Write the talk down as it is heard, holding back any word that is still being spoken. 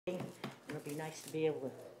nice to be able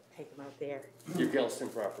to take them out there. Your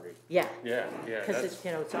Gelston property. Yeah. Yeah, yeah. Because it's,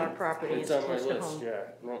 you know, it's our property. It's on my close to list, home. yeah.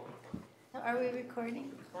 No. Are we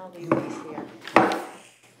recording? I'll leave these here.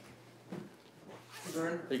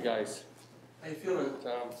 Vern, Hey, guys. how you feeling?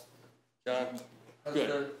 Tom, John. How's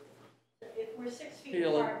Good. If we're 6 feet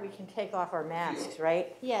Feeling. apart, we can take off our masks,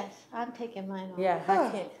 right? Yes, I'm taking mine off. Yeah, I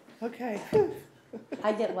can't. Okay.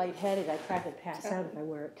 I get lightheaded. I probably pass out if I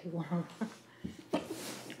wear it too long.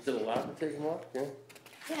 Is it allowed to take them off? Yeah.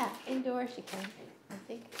 Yeah, indoors you can, I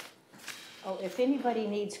think. Oh, if anybody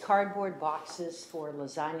needs cardboard boxes for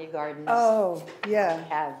lasagna gardens, Oh, I yeah.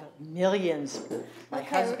 have millions. My Okay,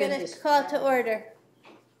 we're husband gonna is call to order.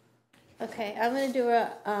 Okay, I'm gonna do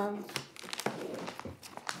a,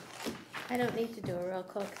 I don't need to do a roll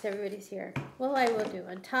call because everybody's here. Well, I will do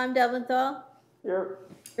one. Tom Delventhal, Here.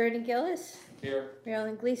 Vernon Gillis, Here.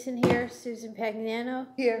 Marilyn Gleason here, Susan Pagnano,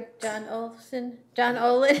 Here. John Olin,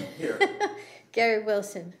 Here. Gary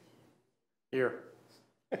Wilson, Here.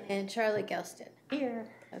 and Charlotte Gelston. here.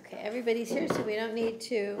 Okay, everybody's here, so we don't need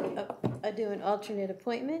to do an alternate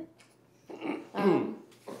appointment.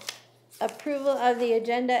 Approval of the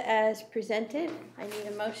agenda as presented. I need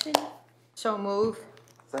a motion. So move.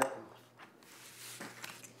 Second.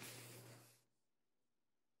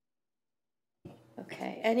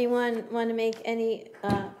 Okay, anyone want to make any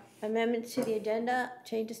amendments to the agenda,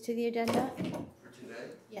 changes to the agenda? For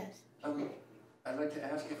today? Yes. I'd like to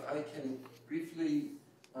ask if I can briefly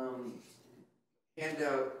hand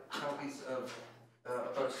out copies of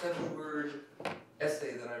about a 7-word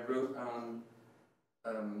essay that I wrote on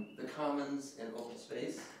the commons and open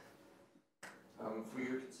space for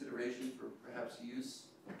your consideration for perhaps use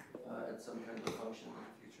at some kind of a function in the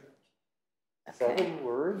future. Okay. 7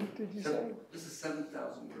 words, did you say? This is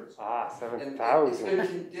 7,000 words. Ah, And it's 7,000. been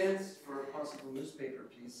condensed for a possible newspaper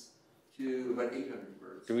piece to about 800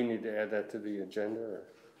 words. Do we need to add that to the agenda?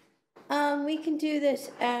 Or? We can do this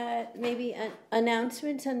at maybe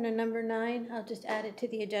announcements under number 9. I'll just add it to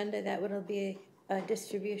the agenda. That would be a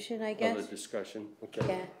distribution, I guess. Other discussion? Okay.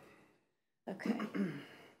 Yeah. Okay.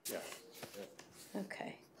 Yeah.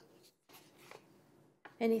 Okay.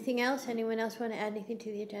 Anything else? Anyone else want to add anything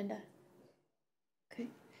to the agenda? Okay.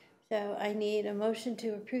 So I need a motion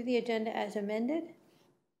to approve the agenda as amended.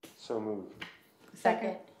 So moved.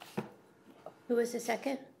 Second. Who was the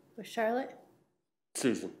second? Was Charlotte?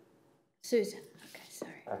 Susan. Susan. Okay,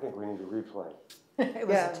 sorry. I think we need to replay. It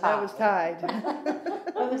was Yeah, a that tie. was tied.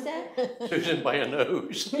 What was that? Susan by a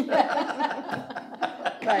nose. By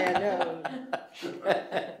a nose.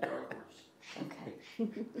 Okay.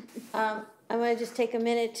 I want to just take a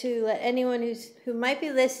minute to let anyone who might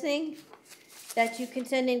be listening that you can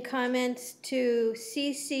send in comments to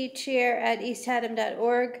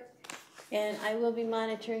ccchair@easthaddam.org, and I will be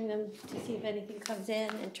monitoring them to see if anything comes in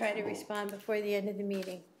and try to respond before the end of the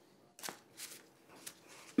meeting.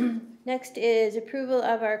 Next is approval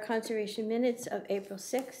of our conservation minutes of April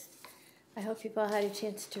 6th. I hope you've all had a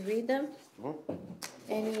chance to read them.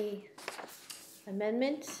 Any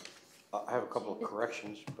amendments? I have a couple of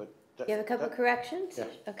corrections, but... You have a couple of corrections? Yeah.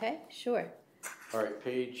 Okay, sure. All right,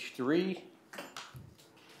 page 3,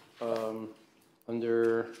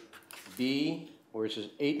 under B, where it says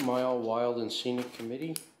 8 Mile Wild and Scenic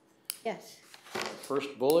Committee, Yes.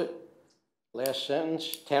 first bullet, last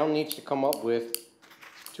sentence, town needs to come up with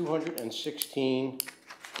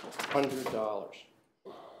 $216,100.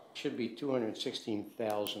 Should be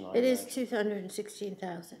 216,000. It is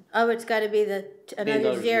 216,000. Oh, it's got to be another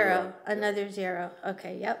another zero. zero. Another zero.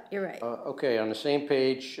 Okay, yep, you're right. Okay, on the same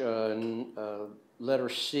page, letter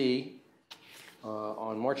C,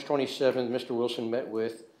 on March 27th, Mr. Wilson met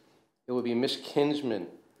with, it would be Miss Kinsman.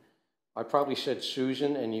 I probably said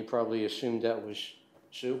Susan, and you probably assumed that was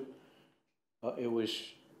Sue. It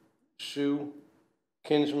was Sue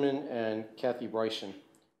Kinsman and Kathy Bryson,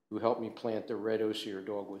 who helped me plant the red osier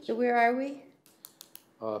dogwoods. So where are we?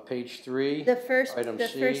 Page 3, The first, item the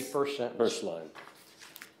C, first, first sentence. First line.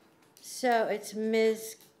 so it's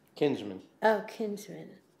Ms. Kinsman, Oh, Kinsman.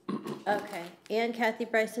 Okay, and Kathy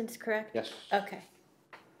Bryson's correct? yes. Okay.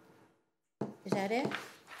 Is that it?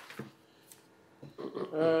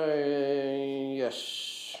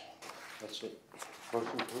 Yes, that's it.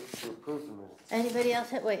 Motion to approve the minutes. Anybody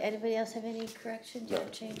else anybody else have any corrections or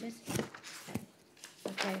changes?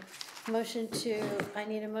 Okay, I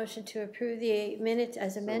need a motion to approve the minutes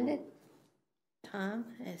as amended. Tom,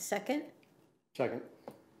 a second? Second.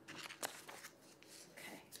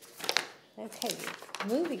 Okay,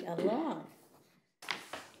 moving along.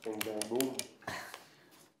 And boom.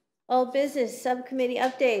 Old business, subcommittee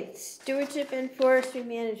updates, stewardship and forestry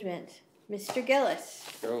management. Mr. Gillis.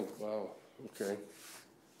 Oh, wow. Okay.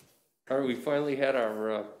 All right, we finally had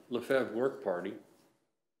our Lefebvre work party.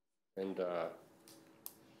 And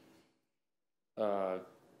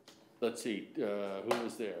let's see, who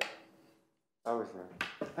was there? I was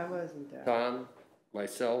there. I wasn't there. Tom,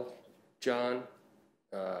 myself, John,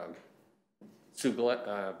 Sue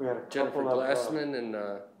Gla- We had a Jennifer couple of, Glassman,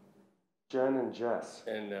 and Jen and Jess.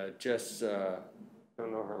 Jess.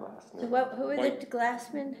 Don't know her last So name. who are the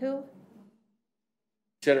Glassmen, who?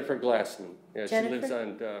 Jennifer Glassman. Yeah, she lives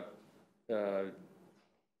Jennifer? on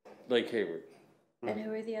Lake Hayward. And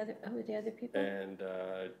who are the other people? And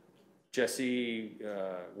Jesse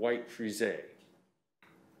White Frise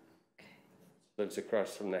lives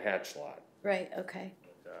across from the Hatch lot. Right, okay.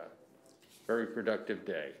 Very productive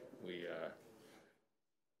day.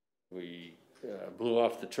 We blew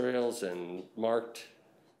off the trails and marked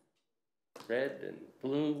red and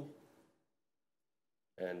blue,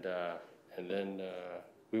 and then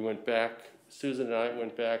we went back. Susan and I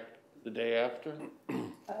went back the day after.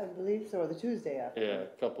 I believe so, or the Tuesday after. Yeah, a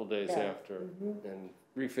couple days Yeah. after, and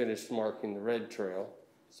refinished marking the red trail.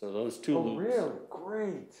 So those two Oh, loops really?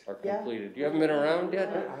 Great. are Yeah. completed. You haven't been around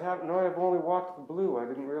yet? No, I've only walked the blue. I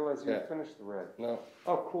didn't realize you Yeah. had finished the red. No.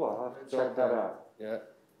 Oh, cool. I'll have to It's all check that done. out. Yeah.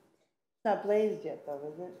 It's not blazed yet, though,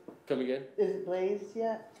 is it? Come again? Is it blazed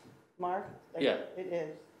yet, Mark? Like, Yeah. It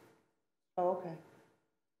is. Oh, okay.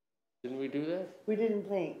 Didn't we do that? We didn't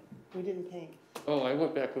paint. We didn't paint. Oh, I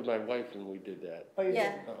went back with my wife and we did that. Oh, you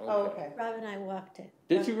Yeah. did? Oh, Oh, okay. okay. Rob and I walked it.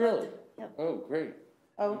 Did you really? Yep. Oh, great.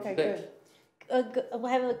 Oh, okay, Thanks. good. I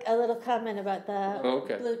have a little comment about the Oh,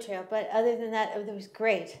 okay. Blue Trail, but other than that, it was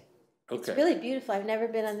great. It's Okay. really beautiful. I've never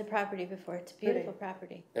been on the property before. It's a beautiful Pretty.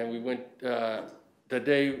 property. And we went, the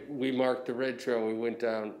day we marked the red trail, we went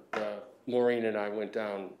down, Maureen and I went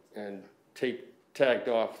down and tagged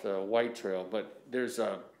off the white trail, but there's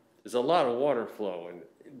a lot of water flow, and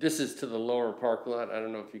this is to the lower parking lot. I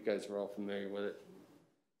don't know if you guys are all familiar with it.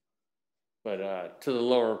 But to the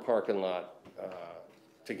lower parking lot,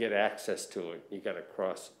 to get access to it, you gotta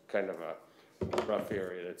cross kind of a rough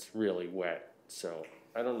area that's really wet. So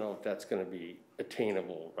I don't know if that's gonna be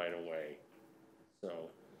attainable right away, so.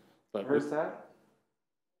 But Where's that?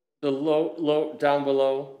 the low, down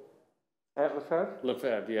below At Lefebvre?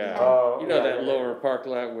 Lefebvre, yeah. Oh, You know yeah, that yeah, lower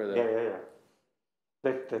parking lot where Yeah, the, yeah,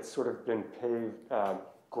 yeah. That's sort of been paved,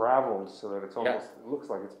 gravelled so that it's almost, it looks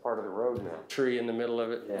like it's part of the road now. tree in the middle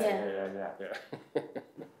of it? Yeah, Yeah. yeah, yeah, yeah. Yeah.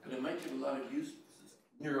 And it might get a lot of use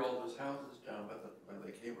near all those houses down by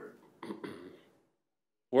Lake Hayward.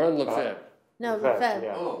 We're on Lefebvre. No, Lefebvre, Lefebvre.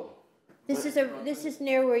 yeah. Oh. This is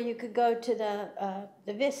near where you could go to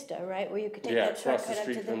the Vista, right? Where you could take Yeah, that across the shortcut up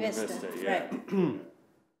to street the from the Vista. Vista, yeah. Right,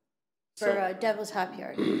 So, for Devil's Hop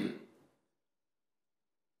Yard.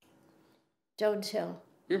 Jones Hill.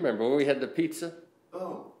 you remember where we had the pizza?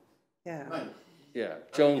 Oh, Yeah. right. Yeah,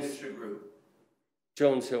 Jones Jones, Group.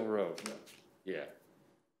 Jones Hill Road, yeah.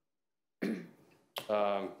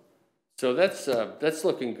 So that's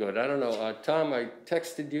looking good. I don't know, Tom, I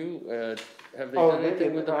texted you, have they done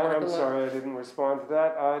anything with the parking I'm lot? sorry, I didn't respond to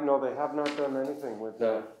that. No, they have not done anything with,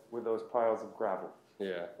 No. with those piles of gravel.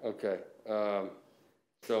 Yeah, okay.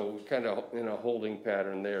 So we're kind of in a holding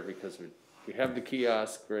pattern there because we have the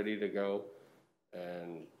kiosk ready to go.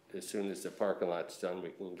 And as soon as the parking lot's done, we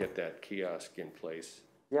can get that kiosk in place.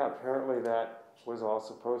 Yeah, apparently that was all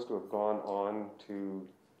supposed to have gone on to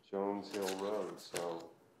Jones Hill Road, so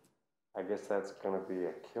I guess that's gonna be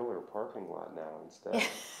a killer parking lot now instead.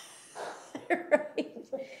 Right.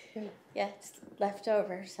 Yeah, it's left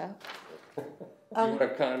over, so. You want to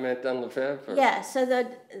comment on Lefebvre? or- Yeah, so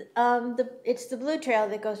it's the Blue Trail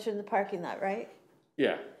that goes from the parking lot, right?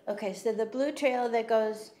 Yeah, Okay, so the Blue Trail that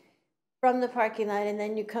goes from the parking lot and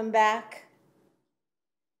then you come back,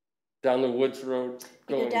 down the Woods Road. you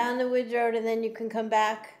go going- down the Woods Road and then you can come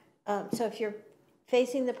back. So if you're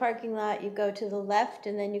facing the parking lot, you go to the left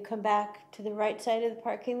and then you come back to the right side of the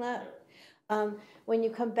parking lot. When you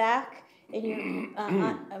come back and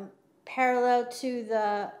you're parallel to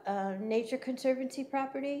the Nature Conservancy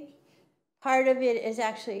property, part of it is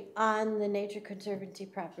actually on the Nature Conservancy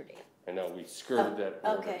property. I know, we skirted that.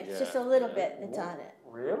 border, Okay, it's yeah. just a little bit that's on it.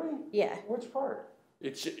 Really? Yeah. Which part?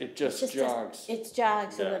 It It's just jogs. It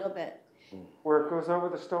jogs a Yeah. little bit. Where it goes over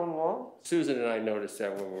the stone wall? Susan and I noticed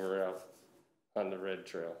that when we were out on the red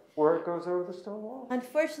trail. Where it goes over the stone wall?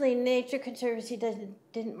 Unfortunately, Nature Conservancy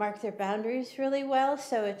didn't mark their boundaries really well,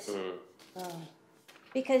 so it's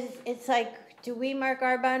because it's like, do we mark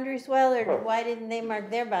our boundaries well, or why didn't they mark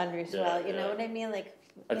their boundaries Yeah, well? You know yeah. what I mean? Like,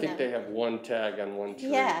 I you think know. they have one tag on one tree.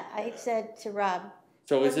 Yeah, I said to Rob,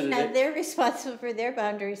 So well, is it, you know, they're responsible for their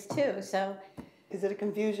boundaries too. So, Is it a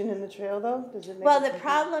confusion in the trail, though? Does it make? Well, it the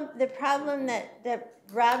problem that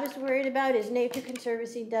Rob is worried about is Nature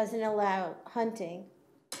Conservancy doesn't allow hunting,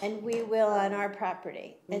 and we will on our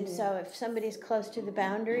property. And so if somebody's close to the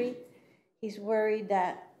boundary, he's worried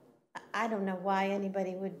that, I don't know why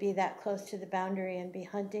anybody would be that close to the boundary and be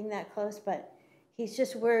hunting that close, but he's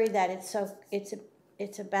just worried that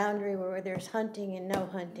it's a boundary where there's hunting and no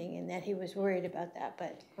hunting, and that he was worried about that,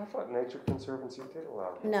 but I thought Nature Conservancy did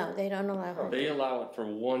allow it. no, they don't allow hunting. They allow it for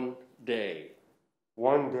 1 day.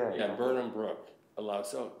 1 day. Yeah, Burnham Brook allows,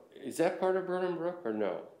 so is that part of Burnham Brook or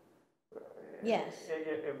no? Yes.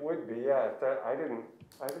 It would be, yeah. If that, I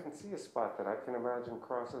didn't see a spot that I can imagine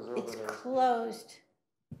crosses over It's there. closed.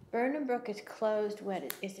 Burnham Brook is closed,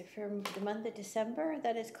 what, is it for the month of December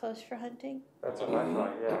that it's closed for hunting? That's what I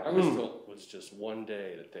thought, yeah. I was told it was just 1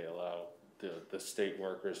 day that they allow the state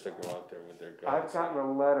workers to go out there with their I've guns. gotten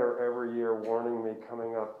a letter every year warning me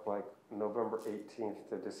coming up like November 18th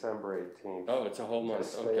to December 18th. Oh, it's a whole To month,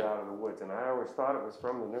 stay okay. out of the woods, and I always thought it was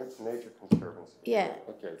from the Nature Conservancy. Yeah,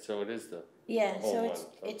 Okay, so it is the, yeah, so Whole it's,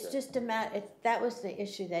 month, it's okay. just that was the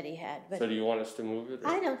issue that he had, so but do you want us to move it?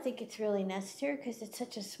 I don't think it's really necessary, because it's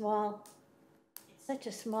such a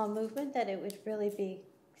small movement that it would really be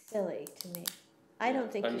silly to me. I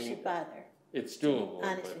don't think I you mean, should bother, It's doable,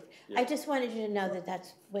 honestly. but, yeah. I just wanted you to know that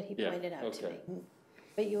that's what he Yeah, pointed out to okay. me.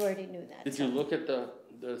 But you already knew that. Did so. you look at the,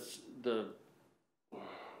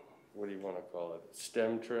 what do you wanna call it,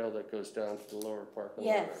 stem trail that goes down to the lower parking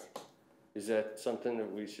lot? Yes. Is that something that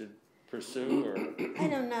we should pursue, or, I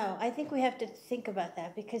don't know. I think we have to think about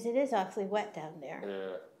that because it is awfully wet down there.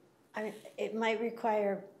 yeah, I mean, it might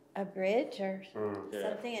require a bridge or yeah,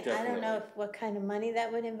 something, and I don't know what kind of money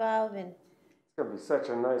that would involve, and, It's gonna be such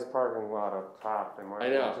a nice parking lot up top, they might I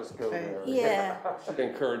as well know. just go there. Yeah.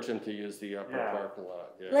 encourage them to use the upper Yeah. parking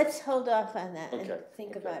lot, yeah. let's hold off on that and Okay,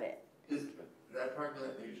 think okay. about it. Is that parking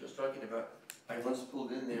lot that you're just talking about, I once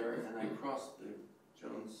pulled in there and I crossed the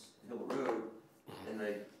Jones Hill Road and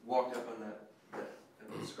I walked up on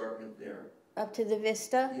that escarpment there. Up to the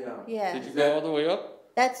Vista? Yeah. Yeah, Did you go all the way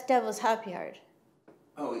up? that's Devil's Hop Yard.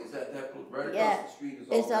 Oh, is that right Yeah. across the street is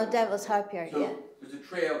all? It's all Devil's Hop Yard, yeah. So there's a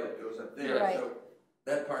trail that goes up there, Right. so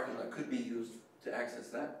that parking lot could be used to access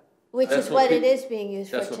that? Which That's is what what it peop- is being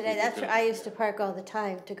used for that's what today. people That's do. where I used to park all the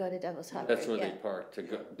time to go to Devil's Hop Yard, That's where they yeah. park to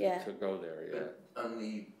go, Yeah. to go there, yeah. But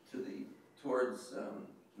towards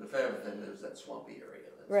Lefebvre, then there's that swampy area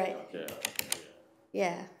that's Right. talking Yeah. about.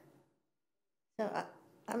 Yeah. So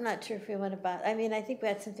I'm not sure if we want to I mean, I think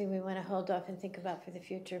that's something we want to hold off and think about for the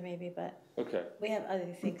future maybe, but Okay, we have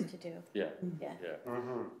other things to do. yeah, Yeah. yeah.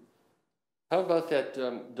 Mhm. How about that,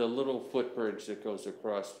 the little footbridge that goes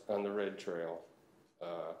across on the Red Trail?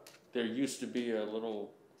 There used to be a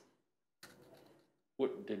little,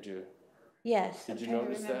 what, did you Yes. I'm notice trying to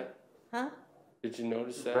remember. that? Huh? Did you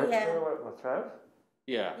notice Red that? Yeah. Trail at Lefebvre?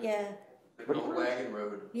 Yeah, Yeah. The old wagon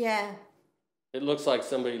road. Yeah. it looks like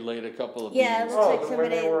somebody laid a couple of Yeah, it beams. looks like Oh, when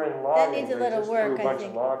somebody- they were in that logging, needs a they little just work, threw I a bunch think.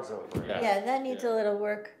 of logs over it. Yeah. Yeah, that needs a little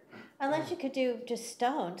work. Unless you could do just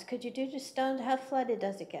stones. Could you do just stones? How flooded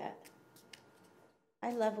does it get?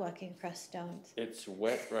 I love walking across stones. It's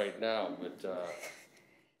wet right now, but,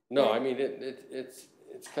 no, I mean, it's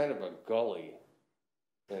kind of a gully,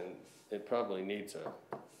 and it probably needs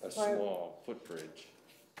a small footbridge.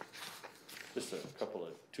 Just a couple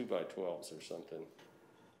of 2x12s or something.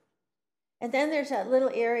 And then there's that little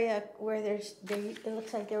area where it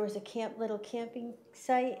looks like there was a little camping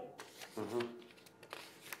site Mhm.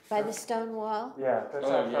 by the stone wall. Yeah, that's, Oh,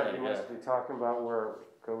 I thought yeah, you must be talking about where it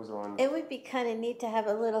goes on. It would be kind of neat to have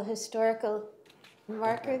a little historical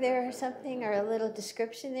marker there or something, or a little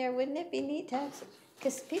description there. Wouldn't it be neat to have?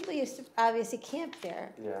 Because people used to obviously camp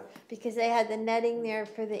there Yeah, because they had the netting there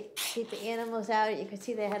for keep the animals out. You could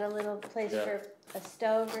see they had a little place Yeah. for a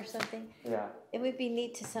stove or something. yeah. It would be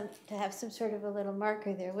neat to have some sort of a little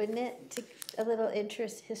marker there, wouldn't it? A little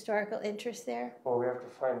historical interest there. Well, we have to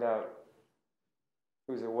find out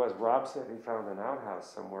whose it was. Rob said he found an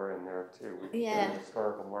outhouse somewhere in there too. We could get Yeah. a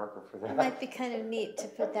historical marker for It that. might be kind of neat to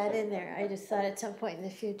put that in there. I just thought at some point in the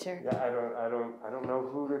future. Yeah, I don't know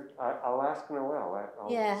who to, I'll ask Noelle.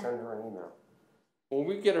 I'll Yeah. send her an email. When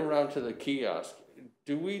we get around to the kiosk,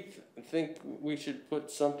 do we think we should put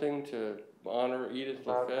something to honor Edith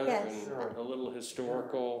Lefebvre? Yes. And a little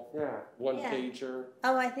historical Yeah, one-pager?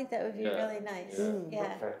 Oh, I think that would be Yeah. really nice. Yeah.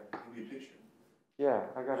 Yeah. okay. Give me a picture. Yeah,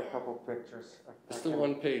 I got a couple pictures. Just the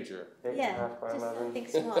one-pager. 8.5 Yeah, by just 11. something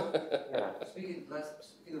small. Yeah, Speaking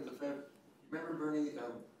of the Fed, remember Bernie,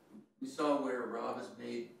 we saw where Rob has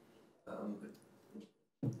made,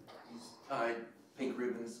 he's tied pink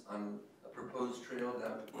ribbons on a proposed trail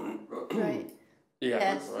down to Gordon Brook. Right.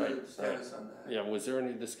 Yeah, What's right, the status on that? Yeah, was there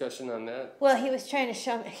any discussion on that? Well, he was trying to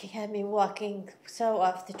show me, he had me walking so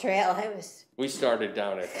off the trail, I was, We started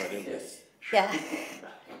down it, but it was, yeah.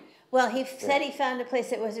 Well, he said he found a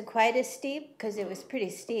place that wasn't quite as steep, because it was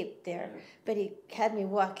pretty steep there, but he had me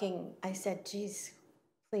walking, I said, geez,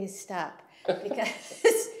 please stop,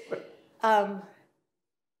 because,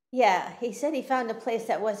 yeah, he said he found a place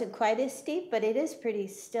that wasn't quite as steep, but it is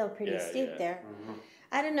still pretty Yeah, steep yeah. there.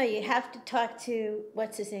 I don't know, you have to talk to,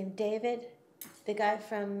 what's his name, David? The guy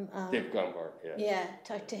from, Dave Gumbar, yeah. yeah,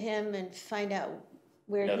 talk to him and find out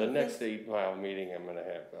where Yeah, he the next thinks. 8 Mile meeting I'm gonna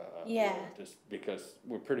have, Yeah. just because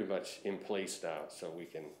we're pretty much in place now, so we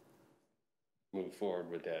can move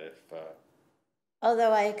forward with that if,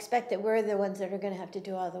 Although I expect that we're the ones that are gonna have to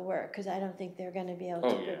do all the work, because I don't think they're gonna be able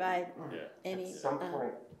Oh, to yeah. provide yeah. any, At some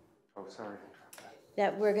point, oh, sorry to interrupt that.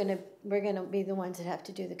 that we're gonna be the ones that have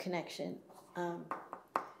to do the connection.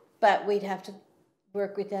 But we'd have to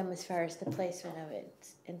work with them as far as the placement of it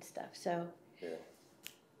and stuff, so. Yeah.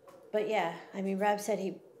 But yeah, I mean, Rob said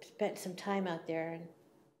he spent some time out there and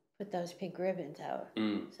put those pink ribbons out,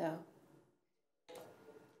 so.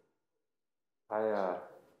 I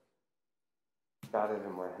got it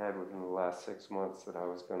in my head within the last 6 months that I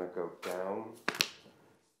was gonna go down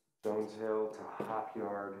Jones Hill to Hop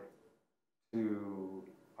Yard to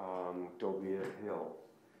Dobia Hill.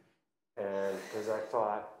 And because I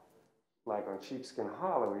thought, like on Sheepskin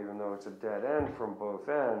Hollow, even though it's a dead end from both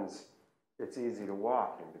ends, it's easy to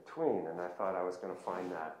walk in between. And I thought I was gonna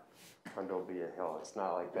find that on Dobia Hill. It's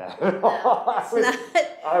not like that at all.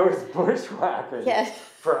 I was bushwhacking Yeah.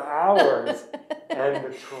 for hours. And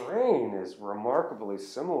the terrain is remarkably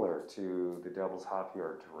similar to the Devil's Hop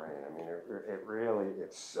Yard terrain. I mean, it really,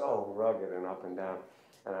 it's so rugged and up and down.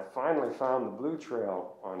 And I finally found the Blue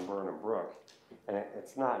Trail on Burnham Brook, and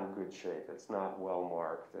it's not in good shape. It's not well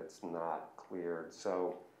marked. It's not cleared.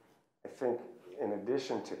 So I think in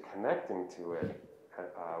addition to connecting to it,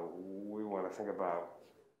 we want to think about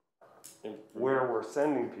where we're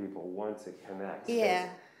sending people once it connects. Yeah.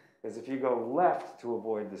 Because if you go left to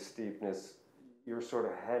avoid the steepness, you're sort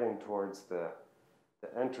of heading towards the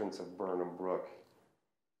entrance of Burnham Brook,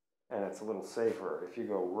 and it's a little safer. If you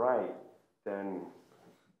go right, then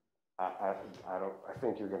I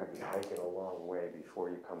think you're going to be hiking a long way before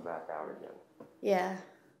you come back out again. Yeah.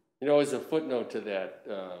 You know, as a footnote to that,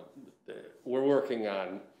 we're working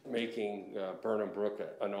on making Burnham Brook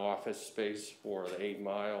an office space for the 8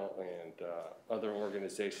 Mile and other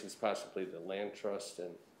organizations, possibly the Land Trust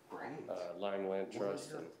and Lime Land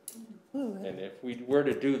Trust. And if we were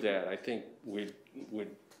to do that, I think we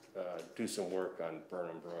would do some work on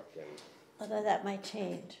Burnham Brook. And Although that might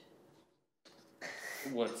change.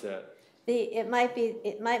 what's that? It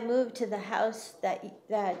might move to the house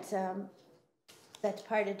that's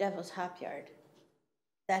part of Devil's Hop Yard.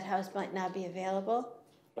 That house might not be available.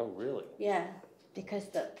 Oh, really? Yeah, because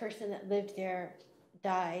the person that lived there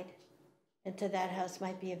died, and so that house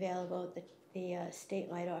might be available. The state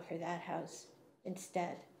might offer that house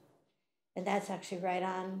instead. And that's actually right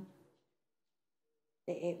on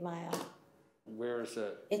the 8 Mile. Where is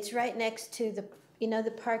that? It's right next to the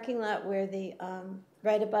parking lot where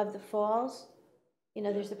right above the falls. You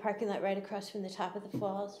know, there's the parking lot right across from the top of the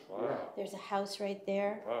falls. Wow. There's a house right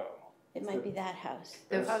there. Wow. It might be that house.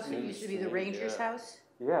 The house that used to be the Ranger's house?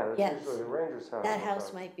 Yeah, that's Yes. usually the Ranger's house. That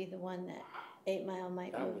house might be the one that 8 Mile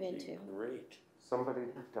might That move would into. be great. Somebody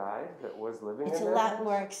died that was living It's in a that lot house?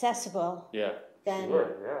 more accessible Yeah. than,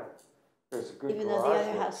 Sure, yeah. There's a good even though the garage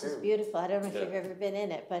other there, house is too. beautiful. I don't know if Yeah. you've ever been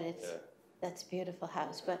in it, but Yeah. that's a beautiful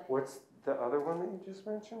house. But What's the other one that you just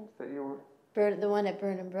mentioned that you were? the one at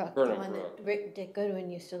Burnham Brook, Burnham the one Brook. that Dick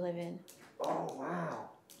Goodwin used to live in. Oh, wow.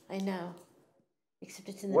 I know. Except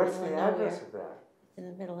it's in the What's middle the of nowhere. address of that? It's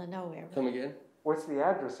in the middle of nowhere. Come again? What's the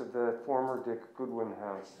address of the former Dick Goodwin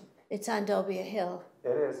house? It's on Dolbia Hill. It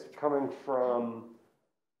is coming from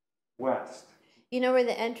west. You know where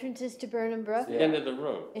the entrance is to Burnham Brook? The end of the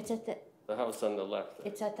road. It's at The house on the left.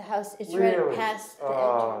 It's at the house. It's Really? right past the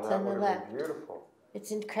Oh, entrance that on the would left. have been beautiful.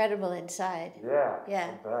 It's incredible inside. Yeah.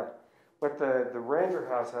 Yeah. I bet. But the Ranger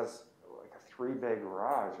house has like a 3-bay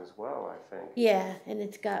garage as well, I think. Yeah, and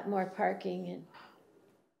it's got more parking and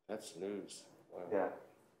That's news. Wow. Yeah.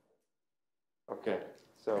 Okay,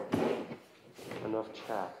 so enough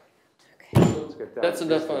chat. Let's get down That's to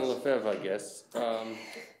enough on business. Lefebvre, I guess.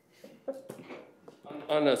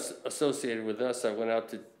 Associated with us, I went out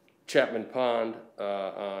to Chapman Pond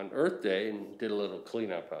on Earth Day and did a little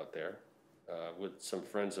cleanup out there with some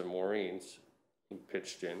friends of Maureen's who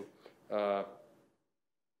pitched in.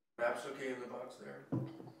 Maps okay in the box there?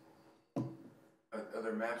 Are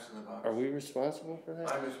there maps in the box? Are we responsible for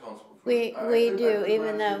that? I'm responsible for We- it. I we put do, mine even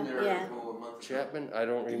in though- there, yeah. a month ago. Chapman? I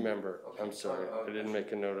don't remember. Okay, I'm sorry. I didn't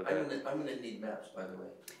make a note of I'm that. gonna need maps, by the way.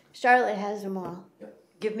 Charlotte has them all.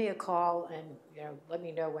 Give me a call and, you know, let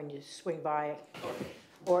me know when you swing by, Okay.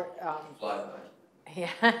 or, Fly by.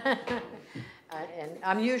 yeah. And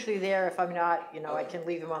I'm usually there. If I'm not, you know, I can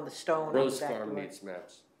leave them on the stone on the Rose back Farm door. needs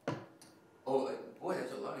maps. Oh, boy,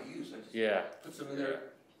 that's a lot of use. I just Yeah, put some in there,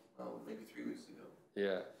 maybe 3 weeks ago.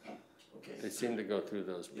 yeah. Okay. They seem to go through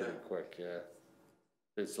those pretty Yeah. quick, yeah.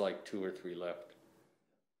 There's like 2 or 3 left.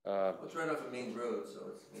 Well, it's right off a main road, so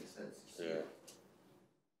it makes sense to see Yeah. it.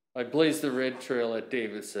 I blazed the red trail at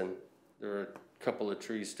Davison. There are a couple of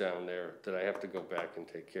trees down there that I have to go back and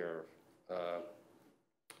take care of.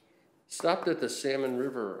 Stopped at the Salmon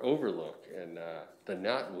River Overlook, and the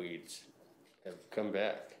knotweeds have come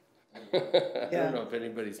back. I don't know if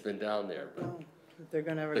anybody's been down there, but Oh, if they're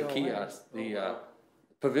gonna ever the go away. kiosk, the wow.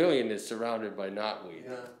 pavilion is surrounded by knotweed.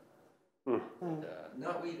 Yeah. And,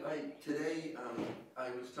 Knotweed, today,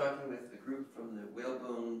 I was talking with a group from the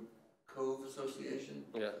Whalebone Cove Association,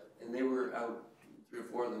 yeah, and they were out, 3 or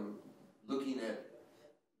 4 of them, looking at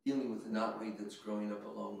dealing with the knotweed that's growing up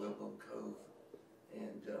along Whalebone Cove.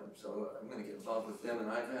 And so I'm gonna get involved with them, and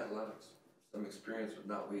I've had some experience with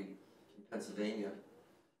knotweed in Pennsylvania.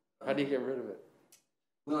 how do you get rid of it?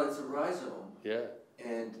 Well, it's a rhizome, Yeah,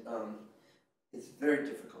 and it's very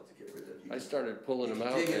difficult to get rid of. You I started pulling you them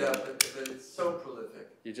can out. dig it and up, but it's so prolific.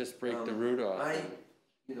 You just break the root off.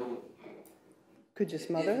 You know, Could you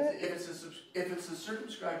smother it? if it's a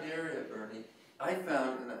circumscribed area, Bernie, I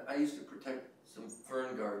found, and I used to protect some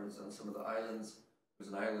fern gardens on some of the islands. I was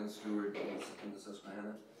an island steward in the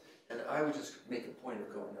Susquehanna, and I would just make a point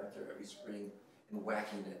of going out there every spring and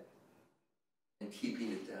whacking it and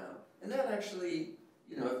keeping it down. And that actually,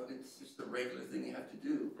 you know, it's just a regular thing you have to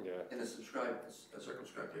do Yeah, in a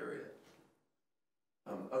circumscribed area.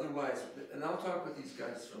 Otherwise, and I'll talk with these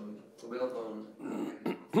guys from the Whalebone,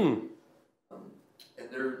 and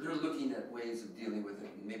they're looking at ways of dealing with it,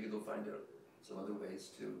 and maybe they'll find out some other ways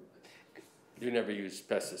too. you never use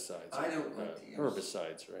pesticides. I don't like to use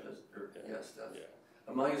herbicides, right? Yeah, stuff. Yeah.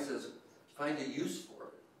 Amalia says, find a use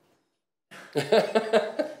for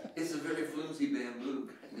it. It's a very flimsy bamboo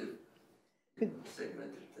kind of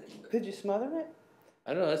segmented thing. but- Could you smother it?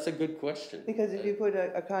 I don't know, that's a good question. Because if you put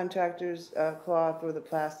a contractor's cloth or the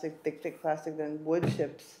plastic, thick plastic, then wood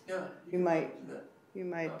chips, Yeah. You can might- do that. you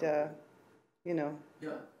might, you know,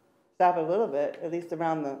 Yeah. stop it a little bit, at least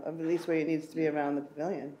at least where it needs to be around the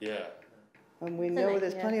pavilion. Yeah, And we know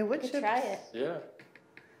there's Yeah, plenty of wood you chips. could try it. yeah.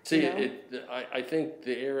 See, know? I think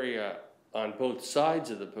the area on both sides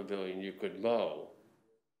of the pavilion you could mow,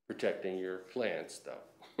 protecting your plants though.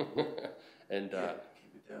 And, Yeah,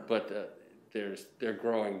 keep it down. but they're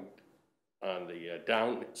growing on the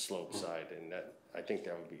down slope side, and I think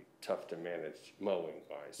that would be tough to manage mowing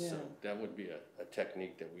wise. So Yeah. that would be a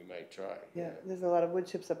technique that we might try. Yeah, there's a lot of wood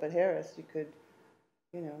chips up at Harris, you could,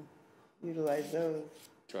 you know, utilize those.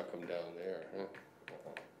 Truck them down there, huh?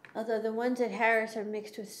 Although the ones at Harris are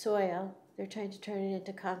mixed with soil, they're trying to turn it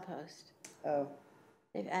into compost. Oh,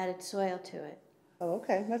 They've added soil to it. oh,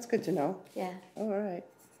 okay, that's good to know. Yeah. Oh, all right.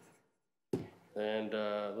 And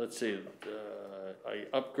let's see, I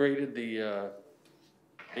upgraded the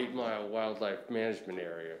 8 Mile Wildlife Management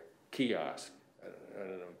Area kiosk. I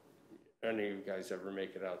don't know, any of you guys ever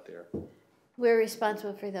make it out there? We're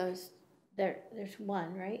responsible for those. There's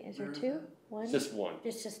one, right? Is there Where is two? that? One? Just one,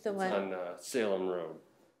 It's just the it's one. on Salem Road.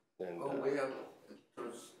 And Oh, way up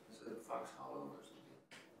towards, is it Fox Hollow or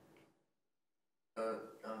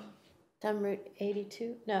something? Some Route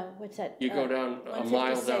 82? No, what's that? you go down a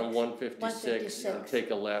mile down 156. 156, 156.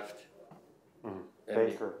 take a left. Mhm.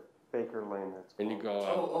 and you- Baker Lane, that's And you called.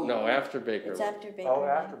 go, Oh, no, after Baker It's Lane. after Baker. Oh, Lane.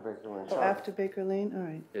 after Baker Lane, Oh, sorry. after Baker Lane, all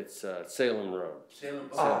right. It's Salem Road, Salem,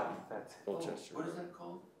 Ah, that's, Colchester. what is that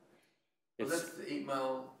called? Oh, It's, that's the 8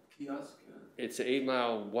 Mile kiosk? it's an 8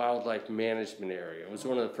 Mile Wildlife Management Area. It was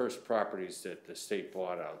one of the first properties that the state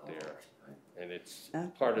bought out there. And it's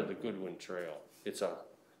part of the Goodwin Trail. It's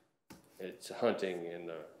hunting in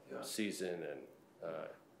the Yeah. season, and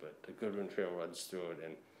but the Goodwin Trail runs through it,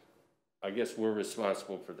 and I guess we're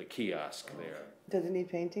responsible for the kiosk there. Does it need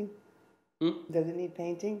painting? Hmm? Does it need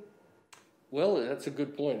painting? Well, that's a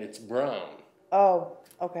good point. It's brown, Oh,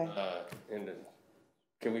 okay. and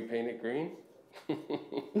can we paint it green?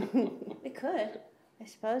 We could. I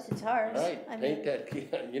suppose it's ours. All right, I paint mean,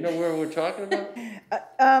 that, you know where we're talking about?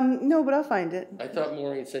 No, but I'll find it. I thought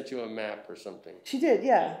Maureen sent you a map or something. She did,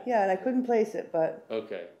 yeah, and I couldn't place it, but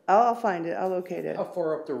Okay. I'll find it, I'll locate it. How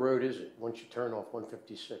far up the road is it, once you turn off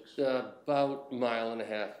 156? About a mile and a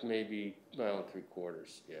half, maybe mile and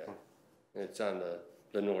 3/4, yeah. It's on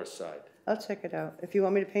the north side. I'll check it out. If you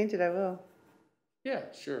want me to paint it, I will. Yeah,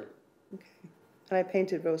 sure. And I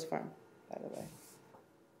painted Rose Farm, by the way.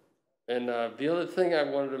 And the other thing I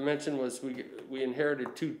wanted to mention was we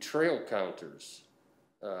inherited 2 trail counters.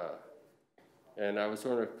 And I was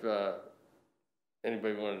wondering if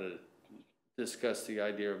anybody wanted to discuss the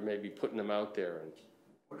idea of maybe putting them out there. And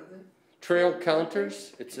What are they? trail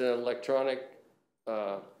counters, it's an electronic,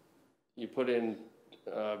 you put in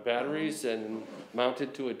batteries and mount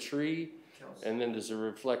it to a tree, and then there's a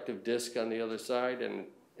reflective disc on the other side, and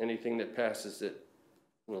anything that passes it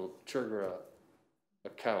will trigger a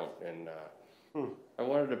count. And I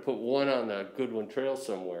wanted to put one on the Goodwin Trail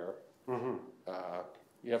somewhere.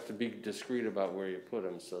 You have to be discreet about where you put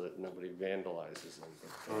them so that nobody vandalizes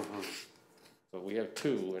them. But we have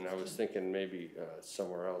 2, and I was thinking maybe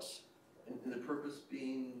somewhere else. And the purpose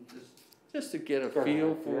being Just to get a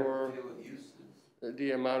feel for feel what use is?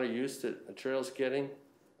 the amount of use that a trail's getting.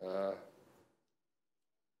 I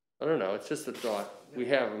don't know, it's just a thought. We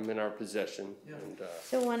have them in our possession. Yeah. And,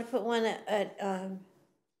 so want to put one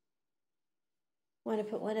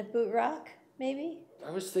at Boot Rock, maybe?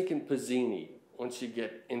 I was thinking Pizzini, once you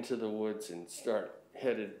get into the woods and start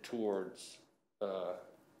headed towards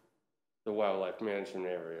the wildlife management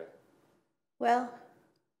area. Well,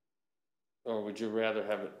 Or would you rather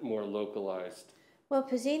have it more localized?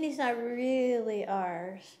 Pizzini's not really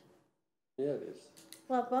ours. Yeah, it is.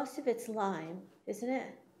 Well, most of it's lime, isn't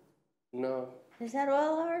it? No. Is that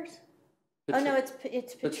all ours? Oh, no, it's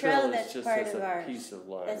Petrel that's part of ours. Piece of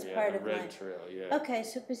line, That's yeah, part the of red mine. trail, yeah. Okay,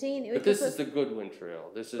 so Pizzini. But this is the Goodwin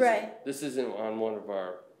Trail. This is Right. This isn't on one of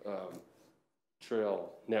our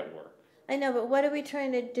trail network. I know, but what are we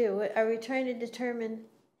trying to do? Are we trying to determine,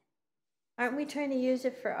 aren't we trying to use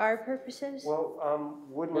it for our purposes? Well,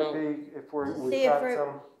 wouldn't Well, it be, if we've See, if got we're-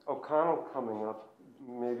 some O'Connell coming up,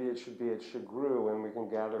 maybe it should be at Chagru, and we can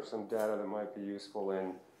gather some data that might be useful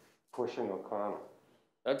in pushing O'Connell.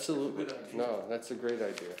 Absolutely. That's a good idea. No, that's a great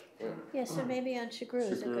idea. Yeah. Yeah, so maybe on Chagru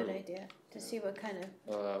is a good Chagru. idea, to see what kind of,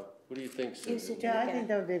 What do you think, Susan? Usage. Yeah, I Okay. think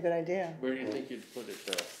that would be a good idea. Where do you think you'd put it?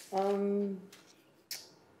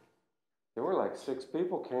 There were like 6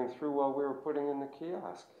 people came through while we were putting in the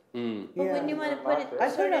kiosk. Mm. but wouldn't you want to put it I I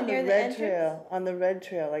put sort it of on the near the red entrance? trail, on the red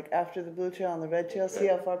trail, like after the blue trail on the red trail, see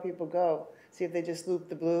how far people go. See if they just loop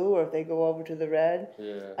the blue or if they go over to the red.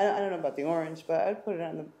 Yeah, I don't know about the orange, but I would put it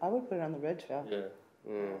on the red trail. yeah.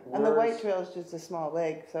 And the white Where's- trail is just a small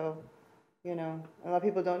lake, so, a lot of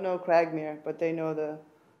people don't know Cragmere, but they know the.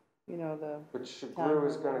 But Chagru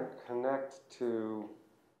is gonna connect to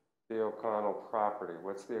the O'Connell property.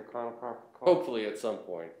 What's the O'Connell property called? Hopefully at some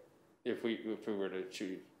point, if we were to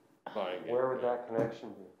achieve buying it. Where would that connection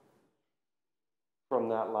be? From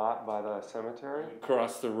that lot by the cemetery?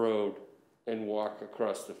 Cross the road and walk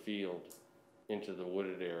across the field into the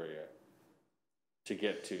wooded area to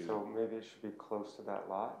get to So maybe it should be close to that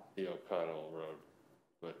lot? the O'Connell Road.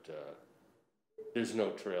 But there's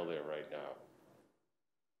no trail there right now.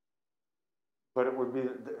 But it would be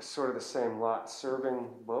sort of the same lot serving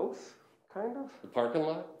both, kind of? The parking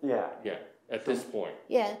lot? Yeah. Yeah, at this point.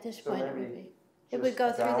 Yeah, at this So point it maybe would be. It Just would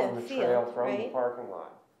go through down the trail field, from the right? parking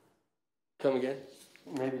lot. Come again?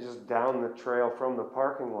 Maybe just down the trail from the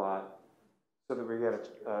parking lot so that we get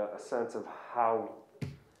a sense of how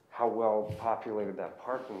well populated that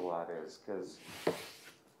parking lot is, because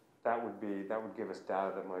that would give us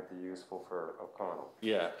data that might be useful for O'Connell.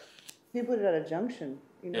 Yeah. You put it at a junction,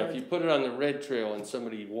 Yeah, if you put it on the red trail and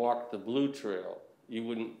somebody walked the blue trail, you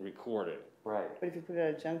wouldn't record it. Right, But if you put it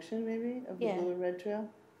at a junction, maybe, of the Yeah. blue and red trail?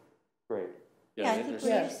 great. Yeah, I that think there's what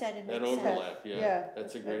Yeah. you said, it that makes sense. overlap, yeah, Yeah.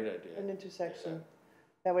 that's a great An idea. intersection.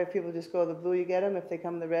 That way if people just go the blue, you get them. If they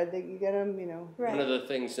come the red, you get them, One of Right, the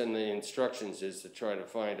things in the instructions is to try to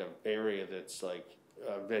find an area that's like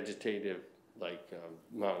vegetative, like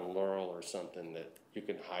Mountain Laurel or something, that you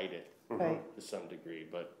can hide it Right. to some degree,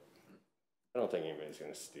 but I don't think anybody's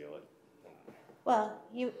gonna steal it. well,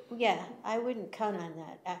 I wouldn't count on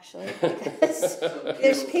that, actually, because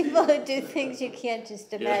there's people who do things you can't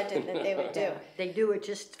just imagine that they would do. They do it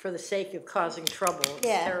just for the sake of causing trouble. It's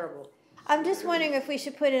Yeah. terrible. I'm just wondering if we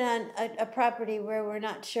should put it on a property where we're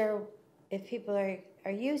not sure if people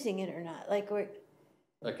are using it or not, like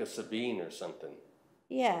Like a Sabine or something,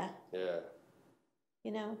 yeah, yeah.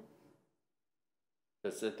 you know?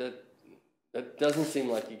 That doesn't seem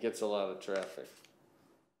like it gets a lot of traffic.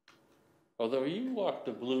 Although you walked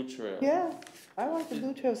the Blue Trail. Yeah, I like the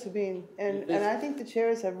Blue Trail, Sabine, and I think the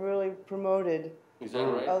chairs have really promoted Is that a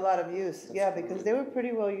right? lot of use, yeah, because they were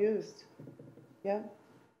pretty well used. Yeah,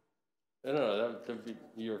 I don't know, that would be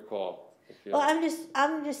your call. if you- Well,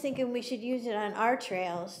 I'm just thinking we should use it on our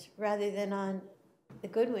trails rather than on the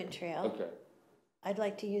Goodwin Trail. Okay, I'd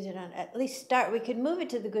like to use it on, at least start, we could move it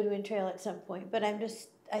to the Goodwin Trail at some point, but I That's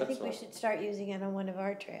think we fine. should start using it on one of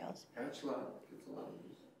our trails. Hatchlock gets a lot of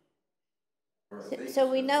use. Or they So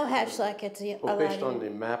we use know it. Hatchlock gets a Well, lot based on of, the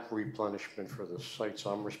map replenishment for the sites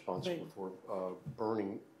I'm responsible for,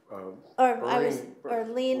 burning, or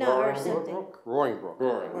Lena or something. Roaring Brook.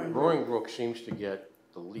 Roaring. Roaring Brook seems to get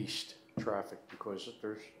the least traffic because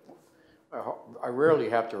there's, I rarely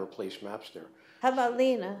have to replace maps there. How about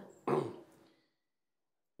Lena?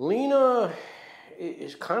 Lena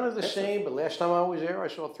is kind of the same, but last time I was there, I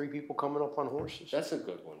saw 3 people coming up on horses. that's a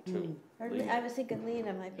good one too. I was thinking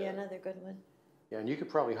Lena might be another good one. Yeah, and you could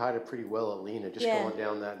probably hide it pretty well at Lena, just Yeah. going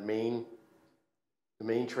down that the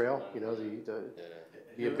main trail, you know, Yeah.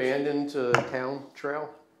 the abandoned town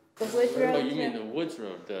trail. The Wood Oh, Road? you mean the Woods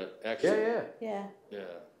Road, the Yeah, actual? yeah. Yeah, Yeah.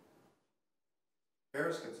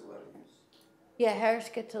 Harris gets a lot of use. yeah, Harris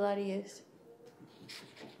gets a lot of use.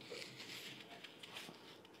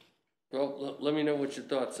 Well, let me know what your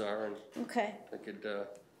thoughts are, and Okay, I could,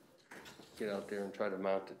 get out there and try to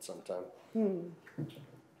mount it sometime.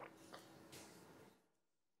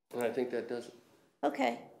 And I think that does it.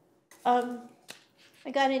 okay. I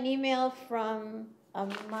got an email from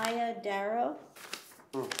Maya Darrow.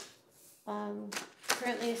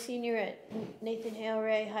 Currently a senior at Nathan Hale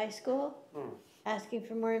Ray High School, asking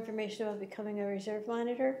for more information about becoming a reserve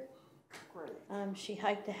monitor. She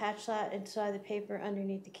hiked the hatch lot and saw the paper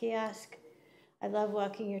underneath the kiosk. I love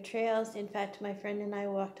walking your trails. In fact, my friend and I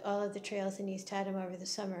walked all of the trails in East Haddam over the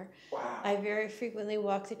summer. Wow. I very frequently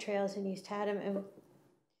walk the trails in East Haddam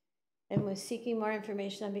and was seeking more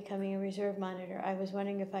information on becoming a reserve monitor. I was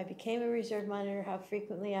wondering if I became a reserve monitor, how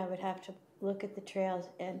frequently I would have to look at the trails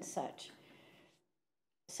and such.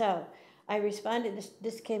 So I responded,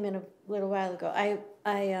 this came in a little while ago. I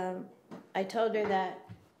told her that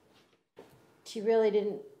she really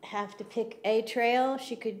didn't have to pick a trail.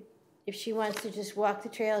 She could, if she wants to just walk the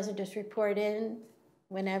trails and just report in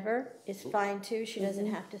whenever, it's fine too. She doesn't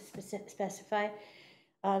have to specify.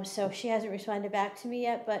 So she hasn't responded back to me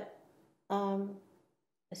yet, but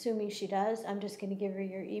assuming she does, I'm just gonna give her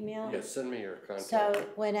your email. Yeah, send me your contact. So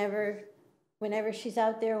whenever she's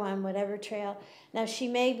out there on whatever trail, now she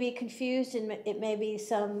may be confused and it may be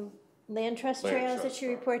some land trust Land trails that trust, she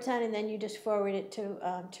right. reports on, and then you just forward it to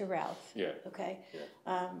Ralph. Yeah. Okay.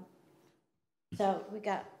 Yeah. So we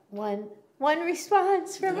got one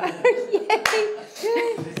response from her. Yay! She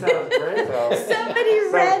sounds great though. Somebody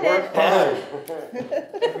read it.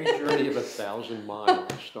 Every journey of 1,000 miles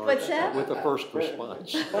starts What's that? with the first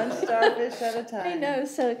response. one starfish at a time. I know,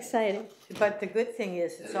 so exciting. But the good thing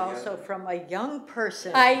is, it's also from a young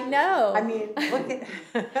person. I know. I mean, look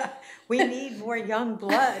at, we need more young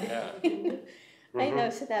blood. Yeah. I know,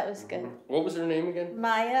 so that was good. What was her name again?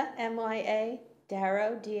 Maya, M-Y-A,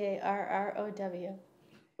 Darrow, D-A-R-R-O-W.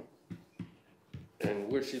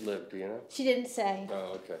 And where she lived, do you know? She didn't say,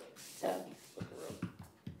 Oh, okay. so, Look her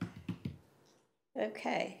up.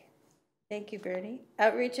 okay. Thank you, Bernie.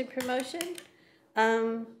 Outreach and promotion.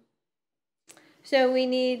 So we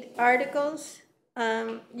need articles.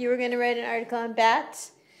 You were gonna write an article on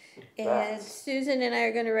bats. And Bats. Susan and I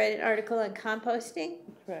are gonna write an article on composting.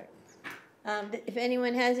 Correct. If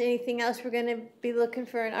anyone has anything else, we're gonna be looking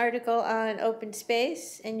for an article on open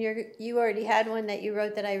space, and you already had one that you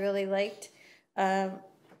wrote that I really liked. But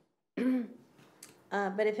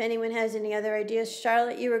if anyone has any other ideas,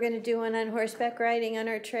 Charlotte, you were gonna do one on horseback riding on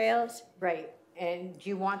our trails. Right, and do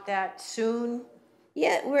you want that soon?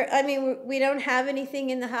 Yeah, we don't have anything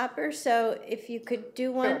in the hopper, so if you could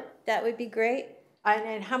do one, Sure. that would be great.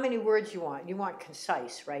 And how many words you want? You want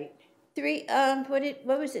concise, right?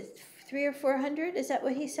 What was it, 300 or 400? Is that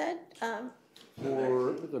what he said? For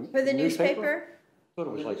For the newspaper? I thought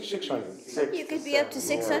it was like 600. You could be up to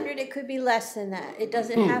 600, it could be less than that. It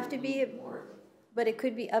doesn't have to be, but it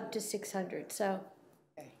could be up to 600, so.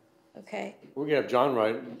 Okay. We're gonna have John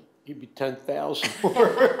write, he'd be 10,000.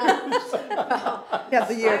 Have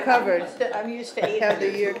the year covered. I'm used to Have the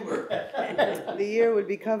 800. year, the year would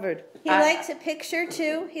be covered. He likes a picture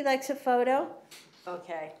too, he likes a photo.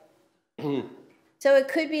 Okay, So it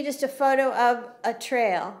could be just a photo of a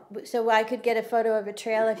trail. So I could get a photo of a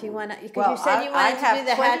trail if you want to, because well, you said you I wanted to do have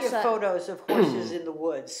the plenty of hatch. photos of horses in the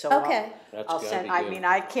woods, so Okay, That's I'll gotta send, be I good. mean,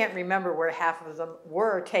 I can't remember where half of them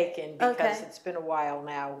were taken because Okay. it's been a while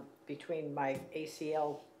now between my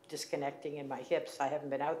ACL disconnecting in my hips. I haven't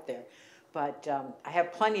been out there. But I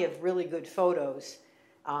have plenty of really good photos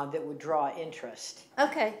that would draw interest.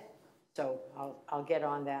 Okay, So I'll get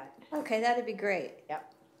on that. okay, that'd be great.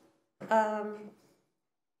 Yep.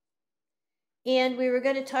 And we were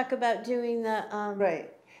gonna talk about doing the,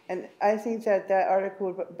 Right, and I think that that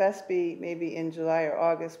article would best be maybe in July or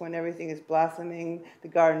August when everything is blossoming, the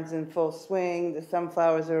garden's in full swing, the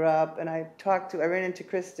sunflowers are up, and I ran into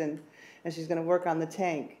Kristen, and she's gonna work on the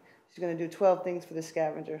tank. She's gonna do 12 things for the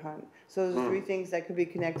scavenger hunt. So those are 3 things that could be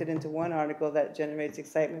connected into one article that generates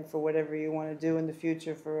excitement for whatever you wanna do in the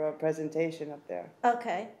future for a presentation up there.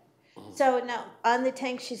 okay. So now, on the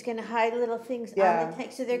tank, she's gonna hide little things on Yeah. the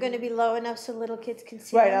tank, so they're gonna be low enough so little kids can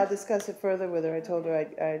see Right, them? I'll discuss it further with her. I told her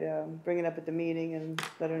I'd bring it up at the meeting and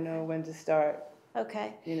let her know when to start,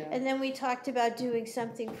 Okay. you know. And then we talked about doing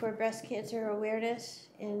something for breast cancer awareness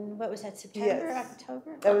in, what was that, September, Yes.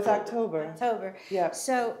 October? That was October, October. yeah.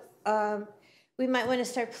 So, we might wanna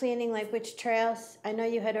start planning like which trails, I know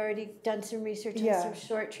you had already done some research on Yeah. some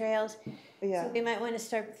short trails. Yeah, So we might wanna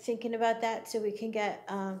start thinking about that so we can get,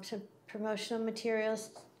 some promotional materials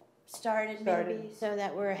started maybe, Started. so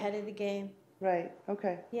that we're ahead of the game. right,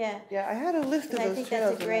 okay. Yeah, Yeah, I had a list of and I those think trails.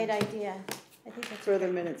 that's a great idea. I think that's a Further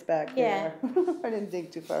great. minutes back Yeah. there. I didn't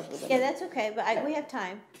dig too far for them. Yeah, that's okay, but we have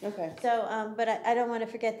time. Okay, So, but I don't wanna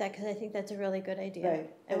forget that, cause I think that's a really good idea.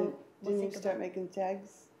 right. And And we'll didn't you think start about, making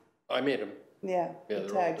tags? I made them, Yeah, Yeah, the they're all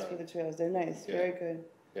tags done. for the trails. They're nice, Yeah. very good,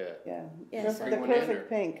 yeah. yeah. Yeah, Perf- so- The Bring one in, perfect or-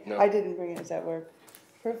 pink. No. I didn't bring it, does that work?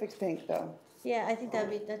 Perfect pink, though. yeah, I think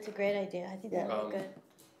that's a great idea. I think Yeah. that'd be good.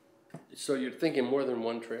 So you're thinking more than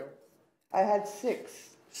one trail? I had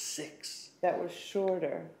 6 6. that were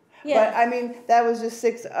shorter. But, Yeah, I mean, that was just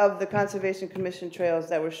 6 of the Conservation Commission trails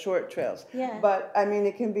that were short trails. yeah. But, I mean,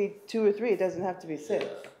 it can be 2 or 3, it doesn't have to be 6.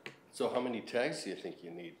 So how many tags do you think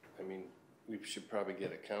you need? I mean, we should probably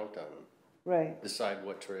get a count on them, Right. decide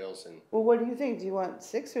what trails and, Well, what do you think? Do you want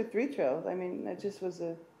 6 or 3 trails? I mean, that just was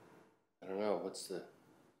a, I don't know, what's the,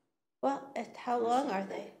 Well, how long are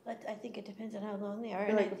they? I think it depends on how long they are,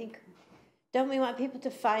 and I Like- think, don't we want people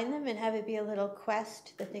to find them and have it be a little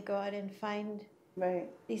quest that they go out and find right.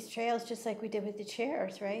 these trails, just like we did with the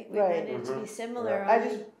chairs, right? We Right. wanted it to be similar, I only,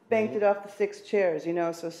 just banked it off the 6 chairs, you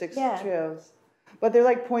know, so 6 Yeah. trails. But they're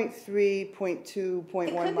like 0.3, 0.2, it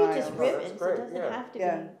 0.1 could be just miles. ribbons, it great, doesn't yeah. have to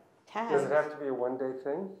Yeah. be Does it tags. have to be a one-day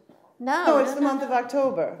thing? No, it's the month of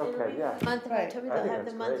October. Okay, yeah. Month of Right. October, I they'll think have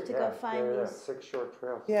the that's month great, to yeah. go find Yeah, yeah, these. 6 short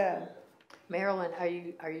trails. Yeah. Marilyn, are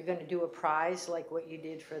you gonna do a prize like what you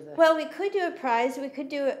did for the? Well, we could do a prize, we could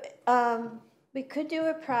do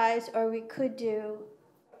a prize, or we could do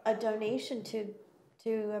a donation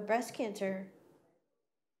to a breast cancer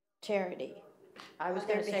charity. I was on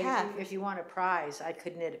their gonna say, behalf. if you want a prize, I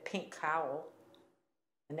could knit a pink cowl,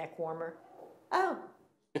 a neck warmer, Oh,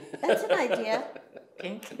 that's an idea.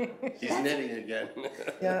 pink. he's knitting again.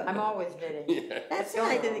 Yeah. I'm always knitting. That's That's the an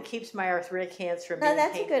only idea. thing that keeps my arthritic hands from No, being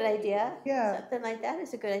that's a painful. good idea. Yeah. Something like that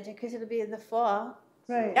is a good idea, because it'll be in the fall.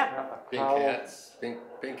 Right. Yeah, A Pink cowl, hats,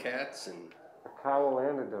 pink hats and, a cowl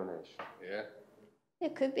and a donation. yeah.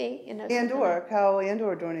 It could be, you know. And something or like- a cowl and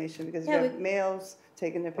or donation, because you Yeah, have we- males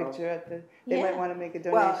taking their picture at the, they Yeah. might wanna make a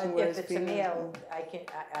well, donation, if whereas it's a females. male,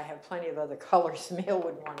 I have plenty of other colors. Male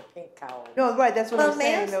would want a pink cowl. No, right, that's what Well, I'm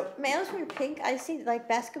saying, males, though. males wear pink. I see, like,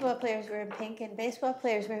 basketball players wearing pink, and baseball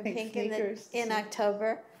players wearing Pink pink sneakers. in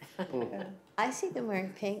October. Yeah. I see them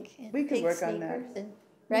wearing pink. And We could pink work on that. sneakers and-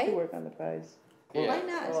 We could Right? work on the prize. Why Yeah,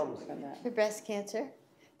 not? Work on that. For breast cancer.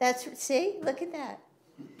 See, look at that.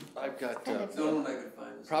 I've got, Kind of- It's the only one I could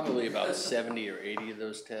find. probably about 70 or 80 of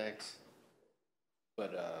those tags.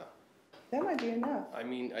 But, That might be enough. I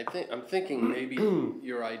mean, I'm thinking maybe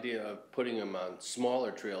your idea of putting them on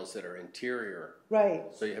smaller trails that are interior, Right,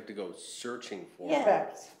 so you have to go searching for Yeah. them.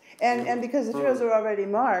 correct. And because the trails are already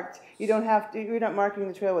marked, you don't have to, you're not marking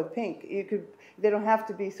the trail with pink. You could, they don't have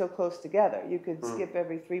to be so close together. You could skip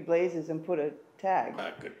every 3 blazes and put a tag.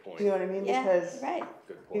 Ah, good point, You know what I mean? Yeah, Because, right,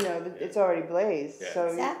 good you point. know, yeah. it's already blazed, Yeah. so.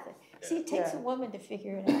 exactly. See, it takes Yeah. a woman to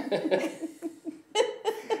figure it out.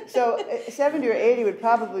 So 70 or 80 would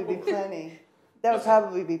probably be plenty. That would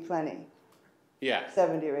probably be plenty, Yeah,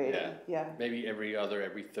 70 or 80, Yeah. yeah, maybe every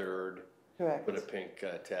third, correct, put a pink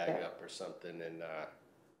tag Yeah. up or something, and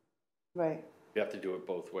right. you have to do it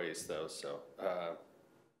both ways though, so.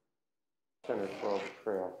 10 or 12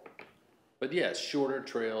 trail. But yeah, shorter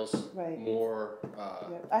trails, Right. more,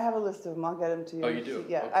 Yeah. I have a list of them, I'll get them to you. Oh, you do?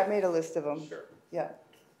 Yeah, Okay. I made a list of them, sure. yeah.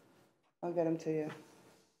 I'll get them to you.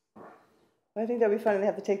 I think that'd be fun, they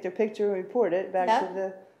have to take their picture and report it back Yeah. to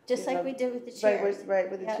the, Just You like know, we did with the right, chairs.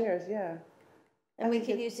 with the Yeah. chairs, yeah. And we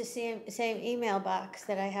could use the same email box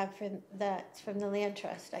that I have from the land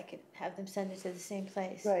trust. I could have them send it to the same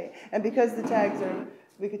place. Right, and because the tags are,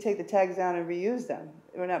 we could take the tags down and reuse them.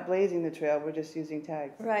 We're not blazing the trail, we're just using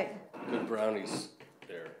tags. Right. Good brownies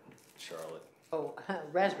there, Charlotte. Oh,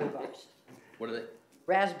 raspberry bars. What are they?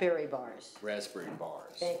 Raspberry bars. Raspberry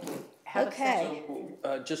bars. Thank you. Have a Okay.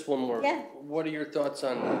 second. Just one more. Yeah. What are your thoughts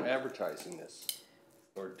on advertising this?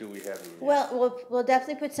 Or do we have any? Well, we'll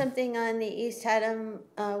definitely put something on the East Haddam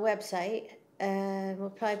website, and we'll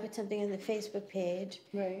probably put something on the Facebook page.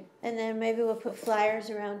 Right, And then maybe we'll put flyers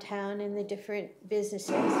around town in the different businesses.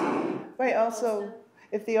 right, also,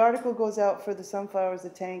 if the article goes out for the sunflowers, the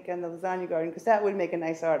tank, and the lasagna garden, because that would make a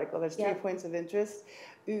nice article, there's 3 Yeah. points of interest.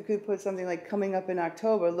 You could put something like, coming up in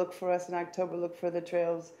October, look for us in October, look for the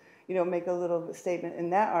trails, you know, make a little statement in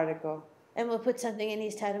that article. And we'll put something in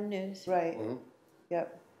East Haddam News. Right, Mhm.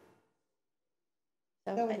 yep.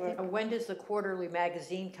 So That would I think, work. When does the quarterly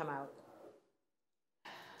magazine come out?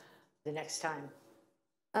 The next time?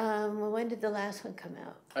 well, when did the last one come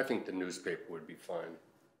out? I think the newspaper would be fine.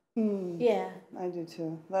 Yeah, I do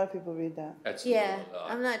too. A lot of people read that. That's yeah.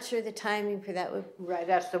 I'm not sure the timing for that would, Right,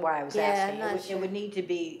 that's the why I was Yeah, asking. I'm not It would need to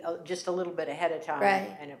be just a little bit ahead of time.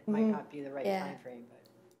 Right. And it might not be the right Yeah. time frame, but.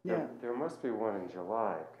 Yeah. There must be one in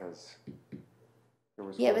July, because there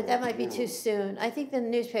was. yeah, one but that in might be June. too soon. I think the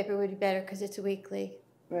newspaper would be better because it's weekly.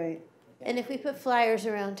 Right, And if we put flyers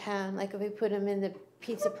around town, like if we put them in the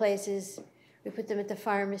pizza places, we put them at the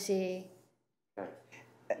pharmacy, Okay.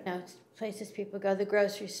 you know, places people go, the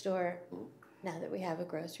grocery store, now that we have a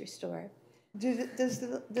grocery store. does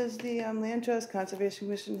the Land Trust Conservation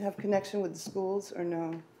Commission have connection with the schools, or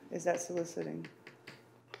no? Is that soliciting?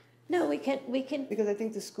 No, we can Because I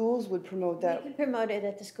think the schools would promote that. promote it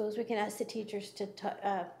at the schools. We can ask the teachers to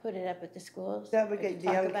put it up at the schools. That would or get to the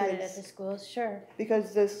young talk about it kids- at the schools, sure.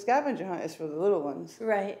 Because the scavenger hunt is for the little ones,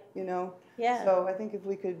 Right, you know? yeah, So I think if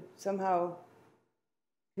we could somehow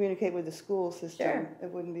communicate with the school system, Sure. it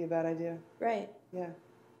wouldn't be a bad idea. right, Yeah,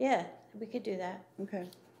 yeah, we could do that. okay.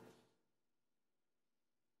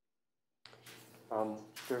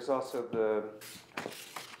 There's also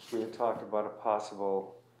we had talked about a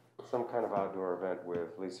possible, some kind of outdoor event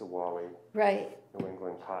with Lisa Wally, Right, New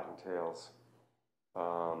England Cottontails.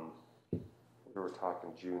 We were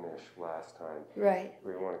talking June-ish last time. right.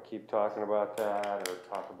 We want to keep talking about that, or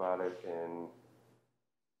talk about it in,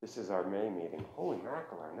 this is our May meeting. Holy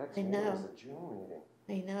mackerel, our next I meeting know. is a June meeting.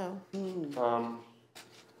 I know.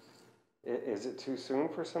 Is it too soon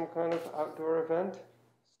for some kind of outdoor event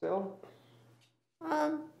still?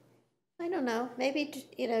 I don't know, maybe,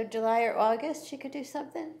 July or August, she could do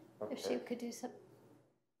something, if she Okay. could do some,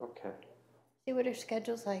 Okay. see what her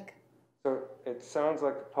schedule's like. So it sounds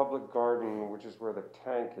like the public garden, which is where the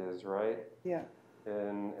tank is, right? Yeah,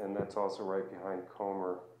 And that's also right behind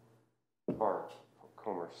Comer Park,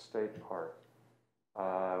 Comer State Park.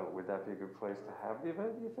 Would that be a good place to have the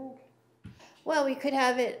event, do you think? Well, we could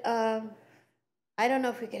have it, I don't know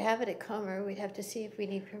if we could have it at Comer, we'd have to see if we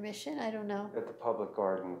need permission, I don't know. At the public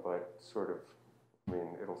garden, but sort of, I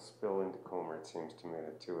mean, it'll spill into Comer, it seems to me.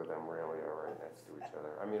 The two of them really are right next to each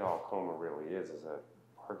other. I mean, all Comer really is a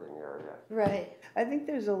parking area. Right, I think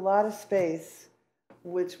there's a lot of space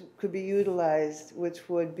which could be utilized, which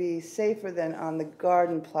would be safer than on the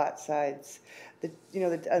garden plot sides.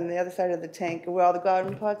 On the other side of the tank, where all the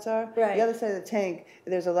garden plots are. Right. The other side of the tank,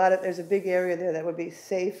 there's a big area there that would be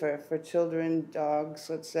safer for children, dogs,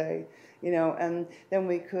 let's say, and then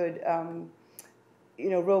we could,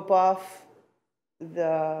 rope off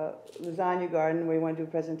the lasagna garden where you want to do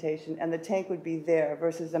a presentation, and the tank would be there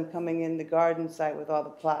versus them coming in the garden site with all the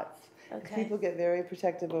plots. okay. People get very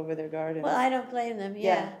protective over their gardens. Well, I don't blame them,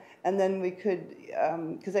 yeah. And then we could,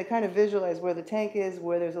 because I kind of visualize where the tank is,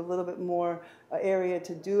 where there's a little bit more area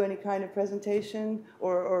to do any kind of presentation,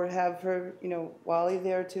 or have her, Wally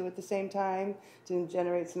there too at the same time to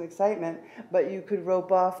generate some excitement. But you could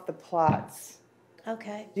rope off the plots.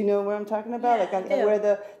 Okay, Do you know where I'm talking about? Yeah, Like I do. where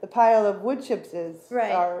the pile of wood chips is.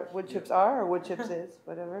 Right. Or wood chips are, or wood chips is,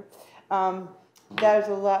 whatever. There's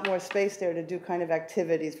a lot more space there to do kind of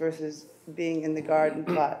activities versus being in the garden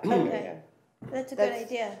plot area. that's a good That's-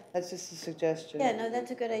 idea. That's just a suggestion. Yeah, no,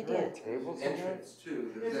 that's a good idea. Tables in there? Entrance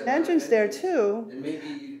too. There's That- an entrance there entrance. too, And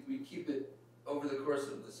maybe we keep it over the course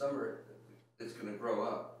of the summer, it's gonna grow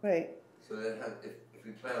up. right. So that if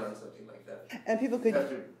we plan on something like that, And people we could, have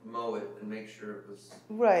to mow it and make sure it was.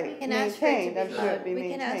 right, We can ask for it to maintained, be I'm sure it'd mowed. be We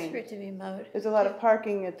can ask for maintained. it to be mowed. There's a lot of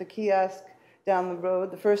parking at the kiosk down the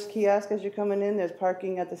road, the first kiosk as you're coming in, there's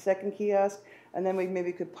parking at the second kiosk, and then we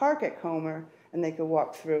maybe could park at Comer, and they could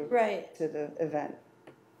walk through Right, to the event.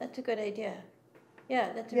 that's a good idea.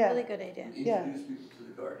 Yeah, that's a Yeah. really good idea. Yeah. Introduce people to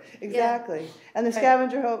the garden. Exactly. And the Right.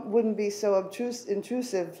 scavenger hunt wouldn't be so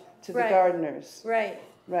intrusive to the Right. gardeners. Right.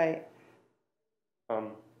 Right.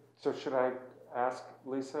 So should I ask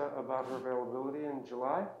Lisa about her availability in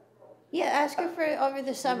July? Yeah, ask her for over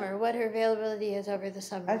the summer, what her availability is over the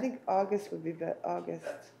summer. I think August would be August.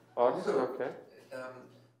 August, Also, okay.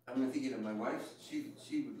 I'm thinking of my wife, she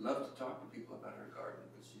would love to talk to people about her garden,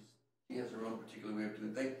 but she has her own particular way of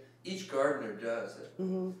doing things. Each gardener does it,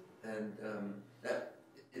 Mm-hmm. and that,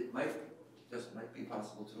 it might be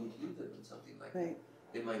possible to include them in something like that. Right.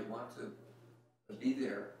 They might want to be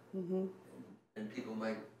there, Mm-hmm. and people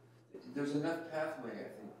might, there's enough pathway, I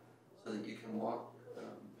think, so that you can walk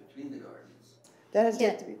between the gardens. That has Yeah.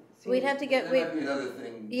 yet to be seen. We'd have to get, That we, might be another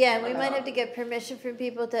thing. yeah, we might have to get permission from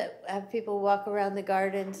people to have people walk around the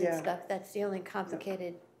gardens and Yeah. stuff. That's the only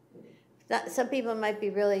complicated. Some people might be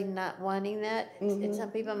really not wanting that, and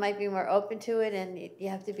some people might be more open to it, and you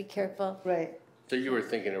have to be careful. Right. So you were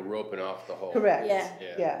thinking of roping off the whole? Correct. Yeah.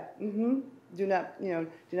 Yeah. Mm-hmm. Do not, do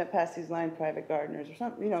not pass these line private gardeners or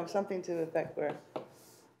something, something to the effect where,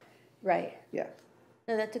 Right. yeah.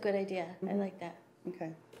 No, that's a good idea. I like that.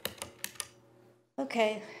 Okay.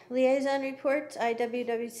 Okay, liaison reports,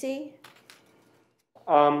 IWWC.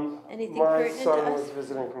 Anything My pertinent to son us? was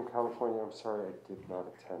visiting from California. I'm sorry I did not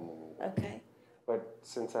attend the meeting. Okay. But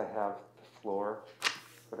since I have the floor,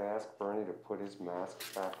 could I ask Bernie to put his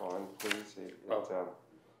mask back on, please?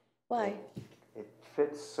 Why? It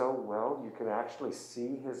fits so well, you can actually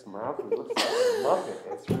see his mouth. He looks like a muppet.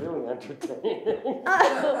 It's really entertaining.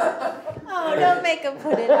 Oh, don't make him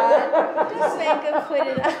put it on. Don't make him put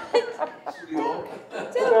it on.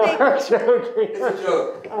 Don't make him. I'm joking. It's a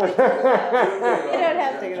joke. You don't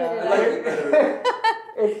have to put Take it it off. I on. like it better.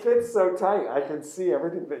 It fits so tight. I can see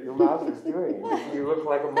everything that your mouth is doing. You look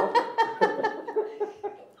like a muppet.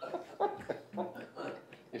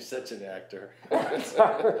 You're such an actor.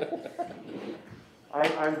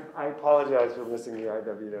 I apologize for missing the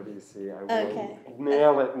IWWC. I will Okay.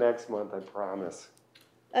 nail it next month, I promise.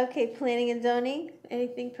 Okay, planning and zoning,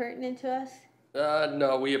 anything pertinent to us?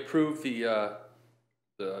 No, we approved the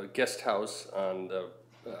guest house on the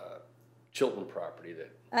Chilton property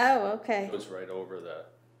that Oh, okay. goes right over the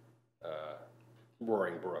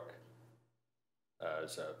Roaring Brook.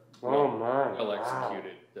 It's a Oh my, well wow.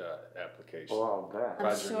 executed application. Well, I'll bet. I'm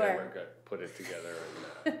Roger sure. never got put it together.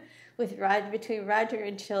 And, With between Roger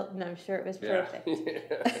and Chilton, I'm sure it was perfect.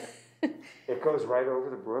 yeah. It goes right over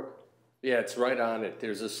the brook? Yeah, it's right on it.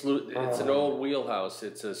 There's a sluice. It's an old wheelhouse.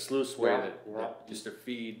 It's a sluice way Yeah, that yeah. used to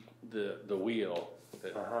feed the wheel.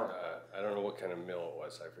 That, Uh-huh. I don't know what kind of mill it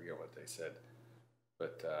was. I forget what they said.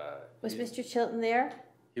 But Was Mr. Chilton there?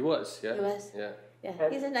 he was. Yeah. He was? Yeah. Yeah,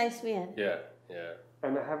 he's a nice man. Yeah. Yeah.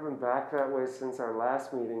 And I have been back that way since our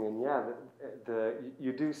last meeting, and yeah,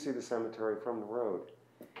 you do see the cemetery from the road.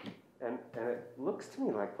 And it looks to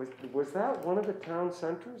me like, was that one of the town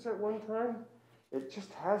centers at one time? It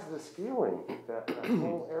just has this feeling, that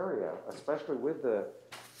whole area, especially with the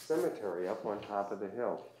cemetery up on top of the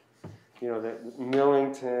hill. That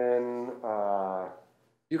Millington,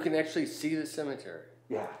 You can actually see the cemetery.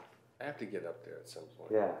 yeah, I have to get up there at some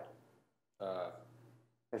point. yeah.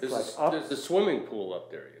 It's like up, There's a swimming pool up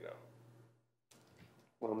there, you know.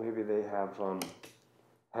 well, maybe they have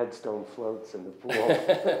headstone floats in the pool.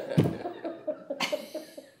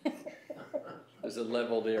 There's a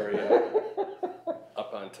leveled area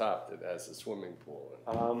up on top that has a swimming pool.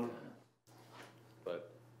 But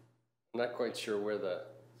I'm not quite sure where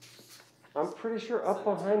I'm pretty sure up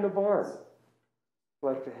behind the barn.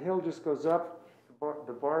 Like the hill just goes up,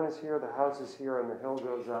 the barn is here, the house is here, and the hill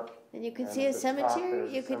goes up. And you can And see at a the top cemetery?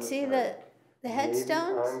 there's a You can see cemetery. the Maybe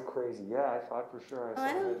headstones? I'm crazy. Yeah, I thought for sure I saw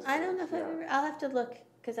I don't know if headstones, yeah. I'll have to look,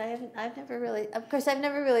 because I've never really, of course, I've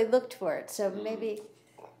never really looked for it, so maybe,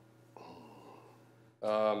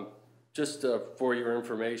 just for your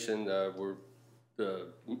information, the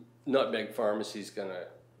Nutmeg Pharmacy's gonna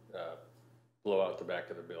blow out the back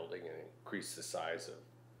of the building and increase the size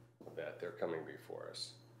of that. They're coming before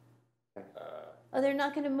us. oh, they're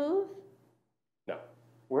not gonna move? No,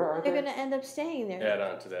 Where are They're they? gonna end up staying there? add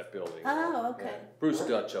on to that building. Oh, okay, Yeah. Bruce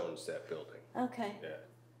Dutch owns that building. okay. Yeah.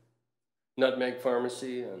 Nutmeg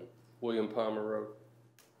Pharmacy on William Palmer Road.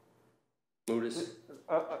 Mootis?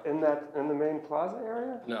 In the main plaza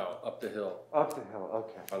area? No, up the hill Up the hill,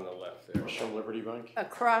 okay. on the left there. Some Liberty Bank?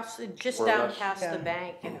 Across, just More or down less. past Yeah. the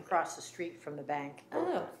bank and across the street from the bank.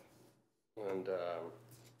 Oh, And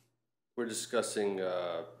we're discussing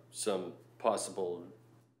some possible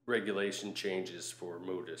regulation changes for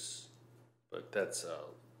Mootis, but that's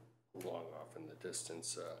long off in the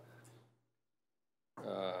distance.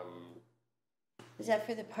 Is that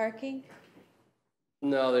for the parking?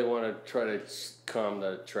 No, they want to try to calm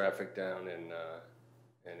the traffic down and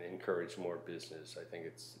encourage more business. I think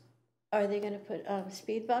it's, Are they gonna put,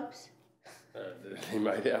 speed bumps? they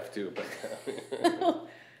might have to, but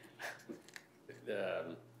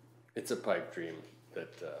it's a pipe dream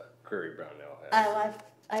that Curry Brownell has. Oh,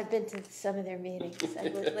 I've been to some of their meetings.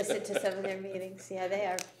 I've listened to some of their meetings. Yeah, they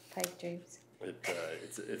are pipe dreams.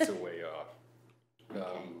 It's a way off.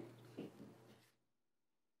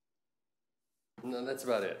 No, that's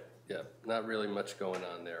about it. Yeah, not really much going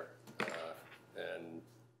on there. And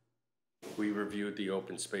we reviewed the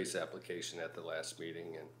open space application at the last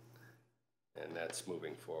meeting, and that's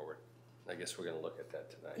moving forward. I guess we're gonna look at that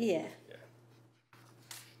tonight. Yeah. Yeah.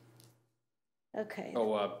 Okay.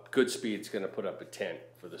 Oh, Goodspeed's gonna put up a tent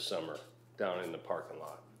for the summer down in the parking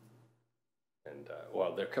lot. And,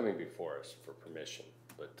 well, they're coming before us for permission,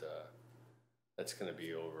 but, that's gonna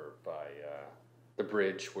be over by, the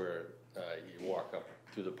bridge where, you walk up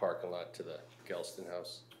through the parking lot to the Gelston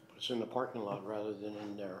House. It's in the parking lot rather than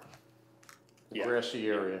in there, the Yeah. grassy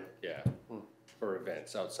area. Yeah, for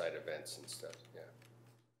events, outside events and stuff, yeah.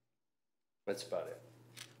 That's about it.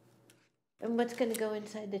 And what's gonna go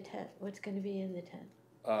inside the tent? What's gonna be in the tent?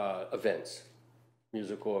 Events,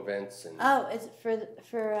 musical events and, Oh, is it for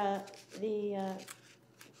the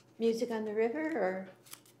Music on the River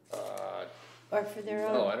or for their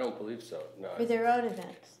no, I own, don't believe so, no, for their own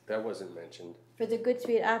events? that wasn't mentioned. For the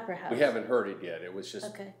Goodspeed Opera House? We haven't heard it yet, it was just,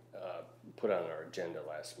 Okay, put on our agenda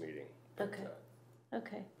last meeting. But, Okay.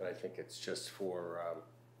 okay. But I think it's just for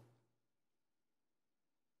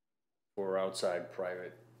outside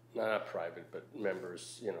private, not private, but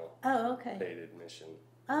members, you know, Oh, okay. paid admission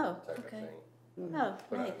Oh, type of okay. thing. Oh,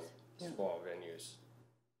 Put on nice. small venues.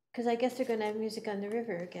 Because I guess they're gonna have Music on the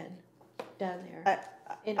River again down there.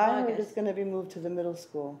 In I heard August. it's gonna be moved to the middle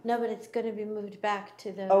school. No, but it's gonna be moved back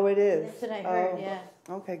to the. Oh, it is? That's what I heard, Oh. yeah,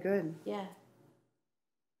 Okay, good. yeah.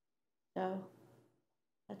 So,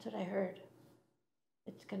 that's what I heard.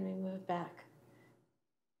 It's gonna be moved back.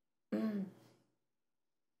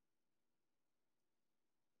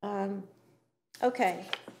 Okay,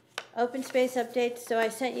 open space updates, so I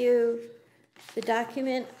sent you the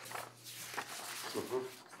document.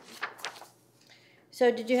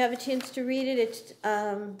 So did you have a chance to read it?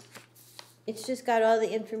 It's just got all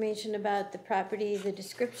the information about the property, the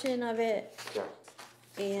description of it, Yeah.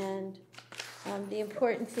 and the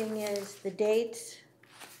important thing is the dates.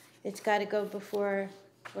 It's gotta go before,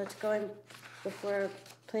 what's going before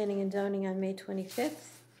planning and zoning on May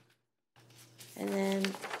 25th. And then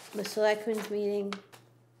the selectmen's meeting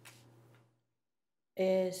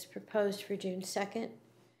is proposed for June 2nd.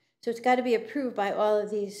 So it's gotta be approved by all of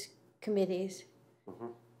these committees.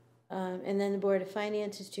 And then the Board of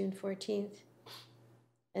Finance is June 14th.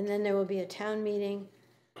 And then there will be a town meeting.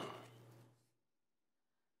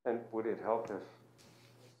 And would it help if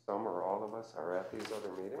some or all of us are at these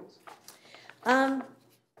other meetings?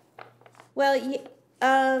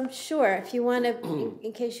 Well, sure, if you want to,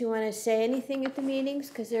 in case you want to say anything at the meetings,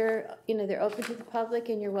 because they're open to the public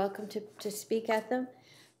and you're welcome to speak at them.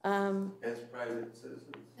 As private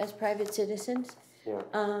citizens. As private citizens.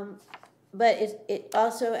 Yeah. But it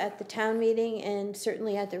also at the town meeting and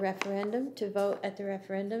certainly at the referendum, to vote at the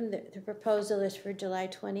referendum. The proposal is for July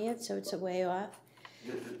 20th, so it's a way off.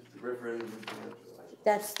 The referendum is in July.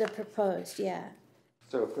 That's the proposed, yeah.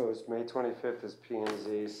 So it goes, May 25th is P and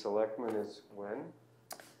Z, selectmen is when?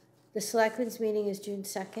 The selectmen's meeting is June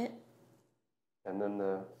 2nd. And then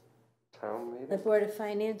the town The meeting? Board of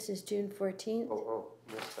Finance is June 14th. Oh,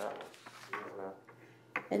 missed that one.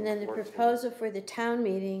 And then the 14th. proposal for the town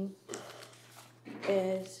meeting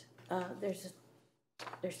is, there's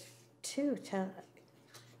two town,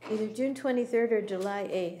 either June 23rd or July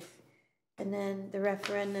 8th. And then the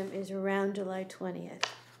referendum is around July 20th.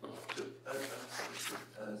 So,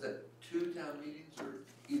 is that 2 town meetings or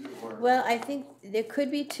either or? Well, I think there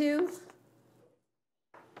could be 2.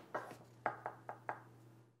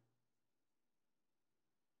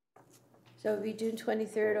 So it'd be June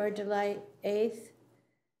 23rd or July 8th.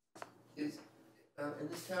 Is, in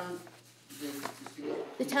this town,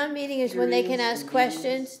 The town meeting is when they can Hearings ask and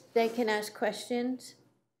questions, they can ask questions.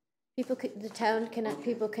 People, the town can,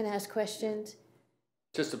 people can ask questions.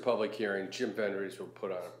 Just a public hearing, Jim Vendries will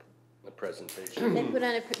put on a presentation. They put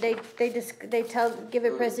on give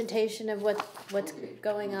a presentation of what's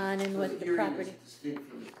going on and what the property. Distinct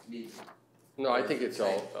from the meeting. No, I think it's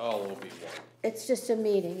all will be one. It's just a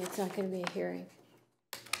meeting, it's not gonna be a hearing.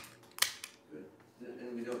 Good.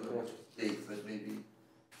 And we don't know what date, but maybe.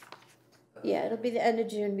 Yeah, it'll be the end of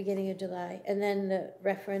June, beginning of July, and then the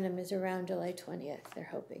referendum is around July 20th, they're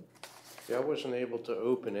hoping. See, I wasn't able to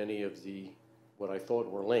open any of the, what I thought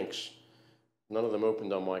were links. None of them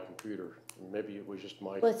opened on my computer. Maybe it was just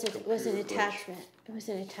my Was computer it, was an glitch. attachment? It was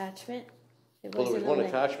an attachment? It Well, there was wasn't a one link.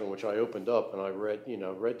 attachment which I opened up and I read,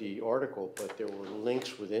 read the article, but there were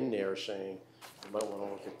links within there saying, you might want to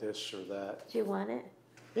look at this or that. Do you want it?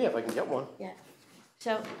 Yeah, if I can get one. Yeah.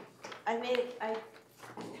 So I made it,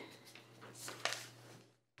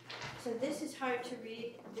 so this is hard to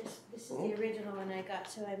read. This is the original one I got,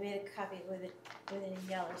 so I made a copy with it in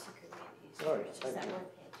yellow so you could read these. All right, Just thank that you.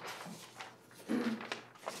 one page.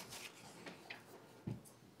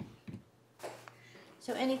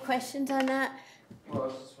 So any questions on that? Well, I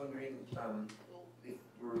was just wondering, if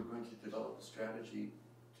we're going to develop a strategy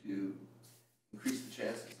to increase the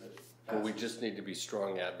chances that. Well, we just need to be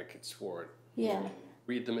strong advocates for it. Yeah.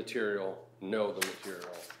 Read the material, know the material,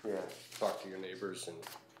 Yeah, talk to your neighbors, and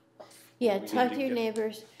Yeah, We talk need to to your get-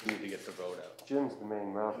 neighbors. you need to get the vote out. Jim's the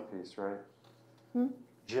main mouthpiece, right?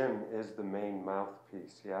 Jim is the main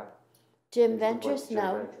mouthpiece, yeah? Jim He's the- Ventris? Jim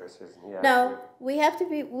No. Ventris, isn't he? No, actually? we have to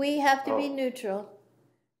be Oh. neutral,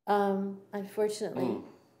 unfortunately. Hmm.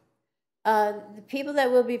 The people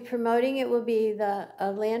that will be promoting it will be the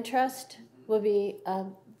land trust, will be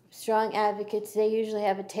strong advocates. They usually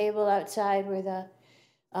have a table outside where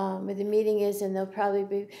the meeting is, and they'll probably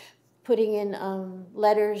be putting in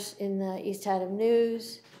letters in the East Haddam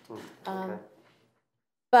News. Okay.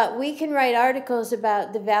 But we can write articles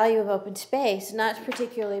about the value of open space, not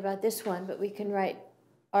particularly about this one, but we can write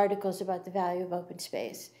articles about the value of open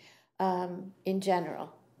space in general.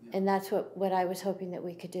 And that's what I was hoping that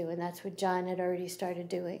we could do, and that's what John had already started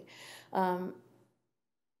doing.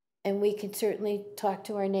 And we can certainly talk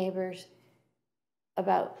to our neighbors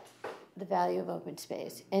about the value of open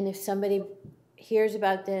space. And if somebody hears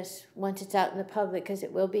about this, once it's out in the public, because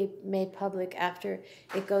it will be made public after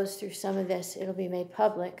it goes through some of this, it'll be made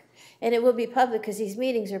public. And it will be public because these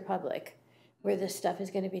meetings are public, where this stuff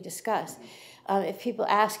is going to be discussed. If people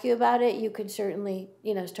ask you about it, you can certainly,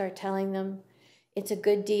 start telling them it's a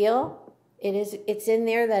good deal. It's in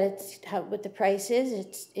there that it's what the price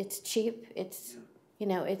is. It's cheap. It's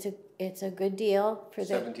a good deal for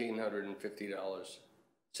the, $1,750.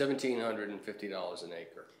 $1,750 an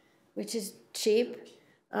acre. which is cheap.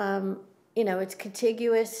 It's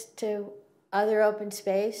contiguous to other open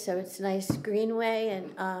space, so it's nice greenway,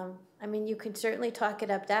 and you can certainly talk it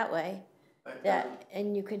up that way.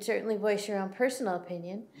 And you can certainly voice your own personal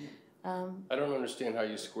opinion. I don't understand how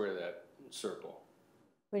you square that circle.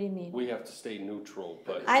 What do you mean? We have to stay neutral,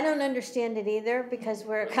 but I don't understand it either because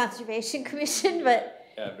we're a conservation commission, but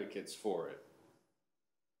advocates for it.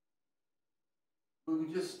 Well,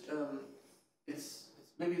 we just,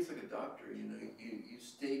 maybe it's like a doctor, you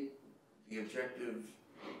state the objective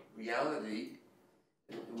reality,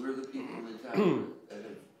 and we're the people in the town that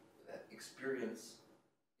have that experience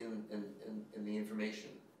in the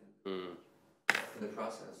information, in the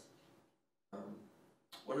process.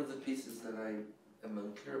 One of the pieces that I am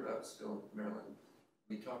unclear about still, Marilyn,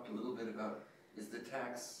 we talked a little bit about, is the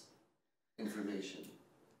tax information.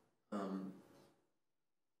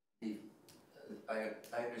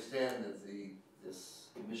 I understand that this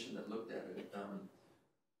commission that looked at it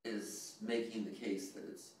is making the case that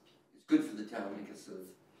it's good for the town because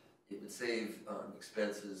it would save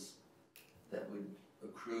expenses that would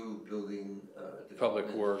accrue building Public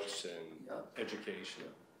development. works and Yeah. education,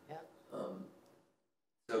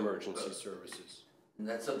 So, emergency services. and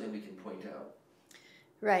that's something we can point out.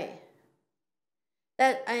 right.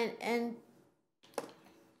 And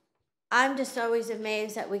I'm just always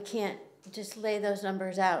amazed that we can't just lay those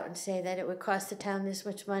numbers out and say that it would cost the town this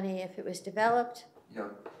much money if it was developed, Yeah.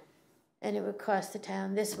 and it would cost the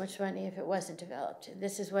town this much money if it wasn't developed. And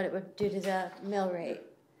this is what it would do to the mill rate.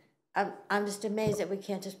 I'm just amazed that we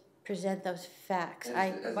can't just present those facts.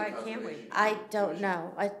 As a Why can't we? conservation I don't commission.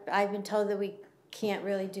 know. I've been told that we can't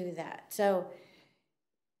really do that. So,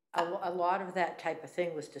 A lot of that type of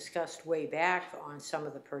thing was discussed way back on some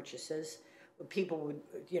of the purchases. Where people would,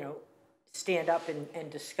 stand up and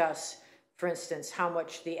discuss, for instance, how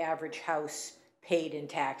much the average house paid in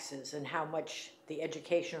taxes and how much the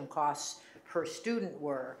educational costs per student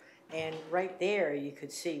were. And right there, you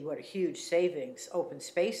could see what a huge savings open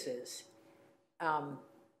space is.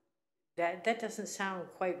 That doesn't sound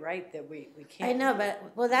quite right that we can't. I know,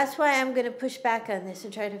 but, that's why I'm gonna push back on this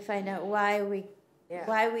and try to find out why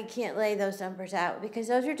we can't lay those numbers out, because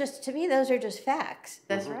those are just, to me, those are just facts.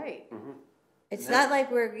 That's right. It's not like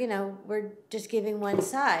we're just giving one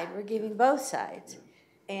side, we're giving both sides.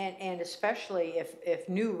 And especially if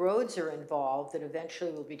new roads are involved that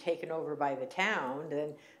eventually will be taken over by the town,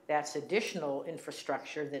 then that's additional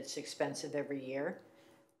infrastructure that's expensive every year.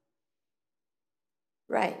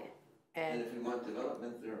 Right, And And, if we want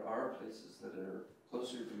development, there are places that are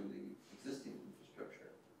closer to the existing infrastructure.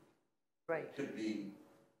 right, Could be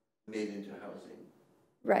made into housing.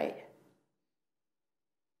 right.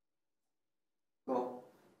 Well,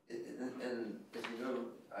 and as you know,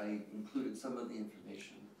 I included some of the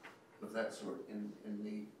information of that sort in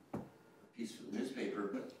the piece for the newspaper,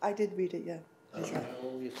 but. I did read it, yeah. um,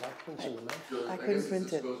 All the attachments in the map? So I I couldn't guess as print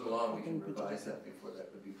this it. goes along, we I can couldn't print it. revise that before that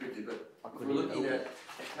would be printed, but I if we're couldn't looking even at a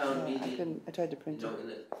town Yeah, I meeting, couldn't, I tried to you print it. know,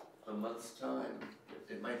 in a month's time,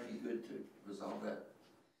 it might be good to resolve that.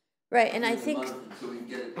 Right, and I in a think, month until we can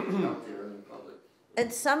get it out there in the public.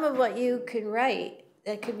 and some of what you can write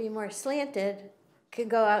that could be more slanted could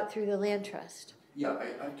go out through the land trust. Yeah,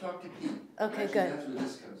 I've talked to Pete. Okay, Actually, good. that's where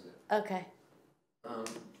this comes in. Okay, Not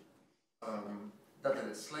that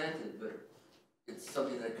it's slanted, but it's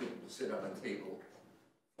something that could sit on a table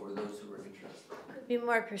for those who are interested. be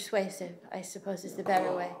more persuasive, I suppose is the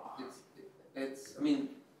better way. It's, I mean,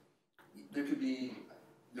 there could be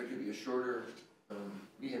a shorter,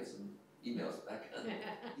 we had some emails back then.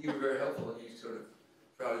 You were very helpful and you sort of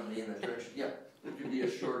prodded me in that direction. Yeah, there could be a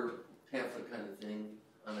shorter pamphlet kind of thing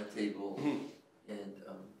on a table. And,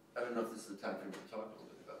 I don't know if this is the time for me to talk a little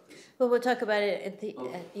bit about this. Well, we'll talk about it at the,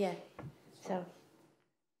 Okay. yeah, so.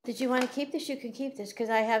 Did you want to keep this? You can keep this, because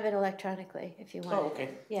I have it electronically, if you want. Oh, okay.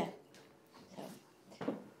 Yeah.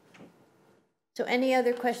 So any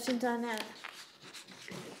other questions on that?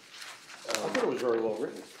 I thought it was very well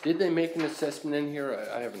written. Did they make an assessment in here?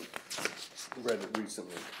 I haven't read it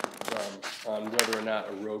recently, on whether or not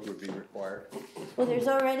a road would be required. Well, there was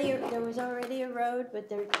already a road, but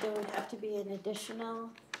there would have to be an additional,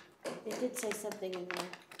 they did say something in there,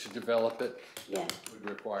 To develop it yeah. would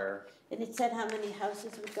require And it said how many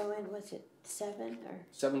houses would go in, was it 7 or?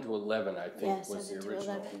 7 to 11, I Yeah, think, was the 7 to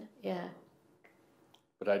original. 11, yeah.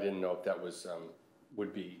 But I didn't know if that was,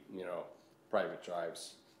 would be, you know, private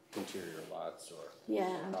drives, interior lots, or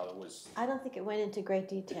Yeah, how it was. I don't think it went into great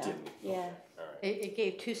detail. didn't? Yeah, All right. it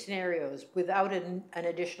gave two scenarios, without an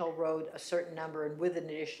additional road, a certain number, and with an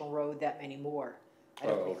additional road, that many more. I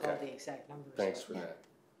don't Oh, recall okay. the exact numbers. Thanks for Yeah. that.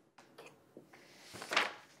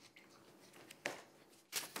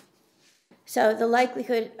 so the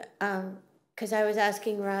likelihood, because I was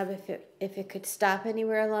asking Rob if it could stop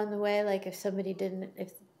anywhere along the way, like if somebody didn't,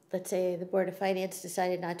 if, let's say, the Board of Finance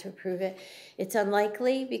decided not to approve it, it's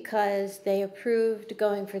unlikely because they approved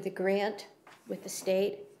going for the grant with the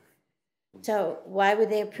state. So why would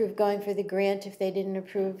they approve going for the grant if they didn't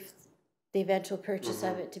approve the eventual purchase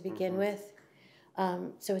of it to begin with?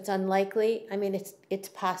 So it's unlikely. I mean, it's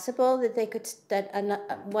possible that they could,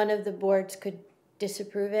 one of the boards could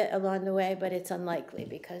disapprove it along the way, but it's unlikely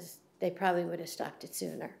because they probably would have stopped it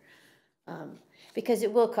sooner. Because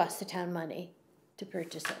it will cost the town money to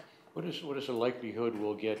purchase it. What is the likelihood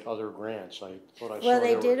we'll get other grants? I thought I saw Well,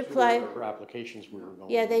 they there did were 2 apply- other applications we were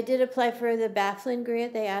going. Yeah, they did apply for the Bafflin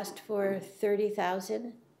grant. They asked for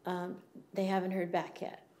 30,000. They haven't heard back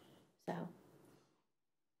yet. So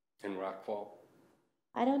In Rockfall?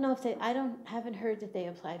 I don't know if they, haven't heard that they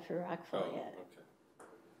applied for Rockfall Oh, yet. okay.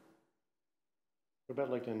 What about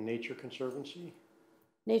like the Nature Conservancy?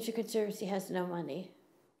 Nature Conservancy has no money,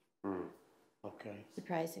 Okay.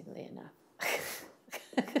 surprisingly enough.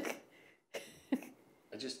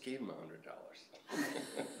 I just gave him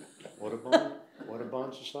 $100. Audubon?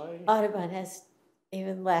 Audubon Society? Audubon has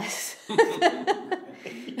even less.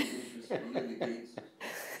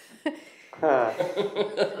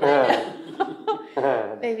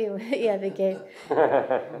 Maybe, yeah, the game.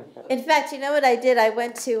 In fact, you know what I did? I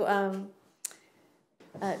went to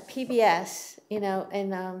PBS, you know,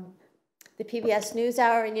 and the PBS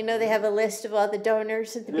NewsHour, and you know they have a list of all the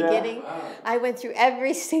donors at the beginning. I went through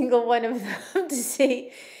every single one of them to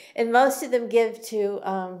see, and most of them give to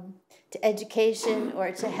education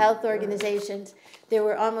or to health organizations. There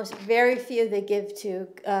were almost very few that give to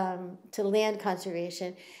land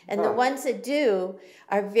conservation, and the ones that do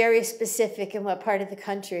are very specific in what part of the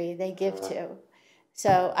country they give to.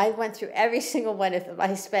 So I went through every single one of them.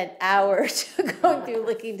 I spent hours going through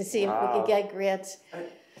looking to see if we could get grants.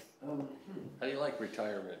 How do you like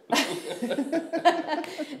retirement? I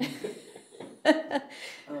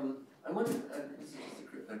wonder, this is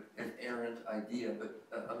just an errant idea, but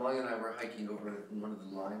Amalia and I were hiking over in one of the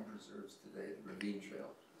lime preserves today, the Ravine Trail.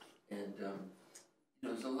 And, you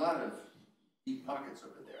know, there's a lot of deep pockets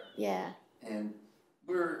over there. Yeah, And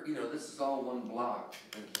we're, you know, this is all one block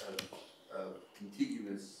of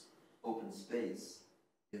contiguous open space.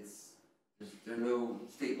 There are no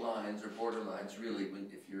state lines or border lines really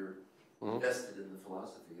if you're invested in the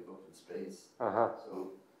philosophy of open space.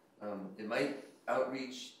 So it might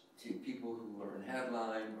outreach to people who are in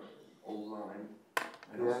Hadline or Old Lyme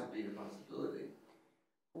might Yeah. also be a possibility.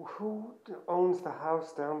 Who owns the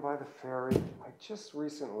house down by the ferry? I just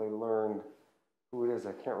recently learned who it is.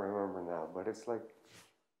 I can't remember now, but it's like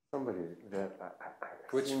somebody that I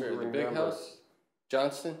Which seem to fair, the big remember. house?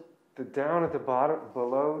 Johnston? The down at the bottom,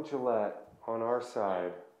 below Gillette, on our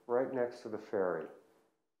side, right next to the ferry.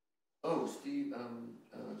 Oh, Steve,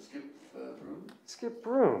 Skip Broom? Skip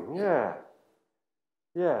Broom, yeah.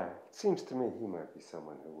 Yeah, it seems to me he might be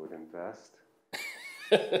someone who would invest.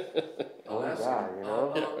 I'll Old ask guy, him. you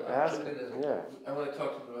know? Ask I'm him, gonna- yeah. I wanna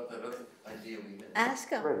talk to him about that other idea we had. Ask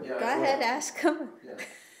him. Great. Go Yeah, ahead, yeah. ask him. Yeah.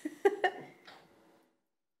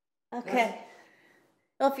 Okay.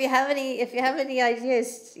 Well, if you have any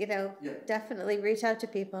ideas, Yeah. definitely reach out to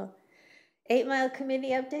people. 8 Mile Committee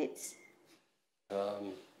updates?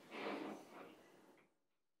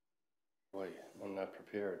 Boy, I'm not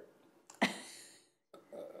prepared.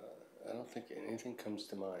 I don't think anything comes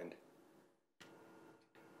to mind.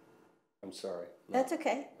 I'm sorry. No. That's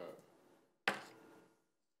okay.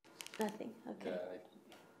 Nothing, Yeah, okay.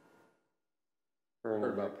 I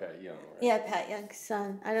heard about Pat Young, right? Yeah, Pat Young's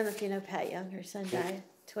son. I don't know if you know Pat Young. Her son died,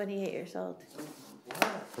 28 years old.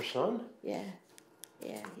 Her son? Yeah,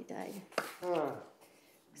 he died Ah,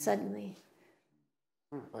 suddenly.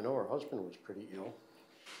 I know her husband was pretty ill.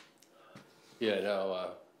 Yeah,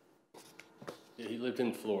 no, he lived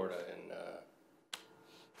in Florida and,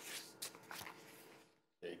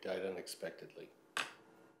 he died unexpectedly.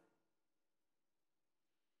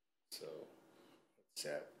 So, it's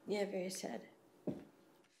sad. Yeah, very sad.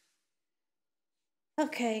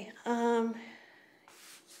 Okay,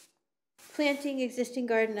 planting existing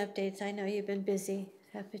garden updates. I know you've been busy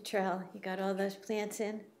at Petrel. You got all those plants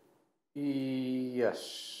in?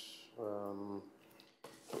 Yes.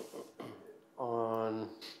 On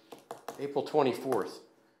April 24th,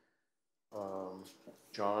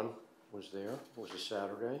 John was there. It was a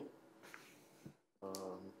Saturday.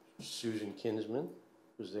 Susan Kinsman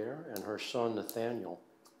was there, and her son Nathaniel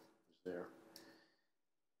was there.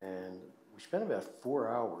 And we spent about 4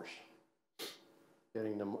 hours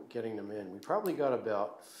getting them in. We probably got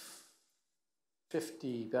about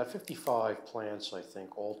 55 plants, I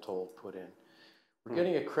think, all told, put in. We're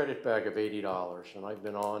getting a credit bag of $80, and I've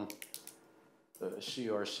been on the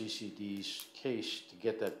CRCCD's case to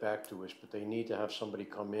get that back to us, but they need to have somebody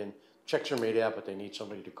come in. Checks are made out, but they need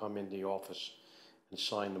somebody to come in the office and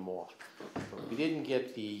sign them off. But we didn't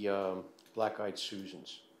get the Black-Eyed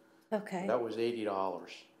Susans. Okay, That was $80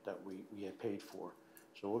 that we had paid for.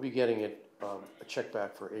 So we'll be getting a check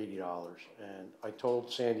back for $80. And I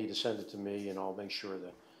told Sandy to send it to me, and I'll make sure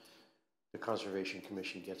that the Conservation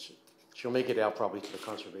Commission gets it. She'll make it out probably to the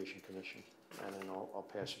Conservation Commission, and then I'll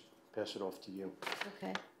pass it off to you.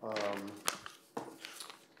 okay.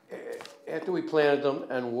 After we planted them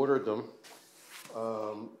and watered them,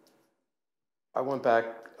 I went back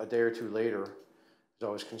a day or two later because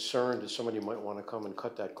I was concerned that somebody might want to come and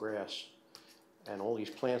cut that grass. And all these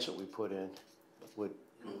plants that we put in would,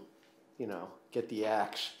 get the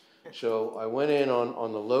axe. So I went in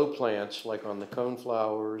on the low plants, like on the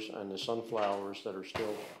coneflowers and the sunflowers that are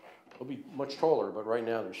still, they'll be much taller, but right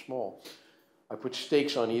now they're small. I put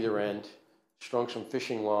stakes on either end, strung some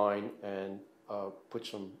fishing line, and put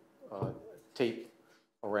some tape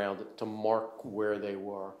around it to mark where they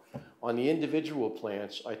were. On the individual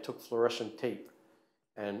plants, I took fluorescent tape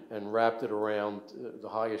and wrapped it around the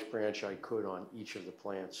highest branch I could on each of the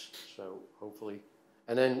plants. So hopefully,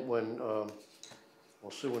 and then when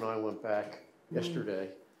Sue and I went back yesterday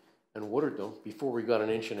and watered them before we got 1.5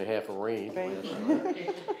 inches of rain. Right.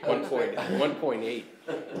 1.8.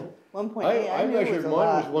 1.8, I knew it measured was a mine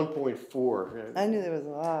lot. was 1.4. I knew there was a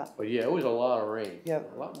lot. But yeah, it was a lot of rain.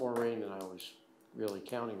 Yep. A lot more rain than I was really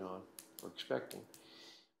counting on or expecting.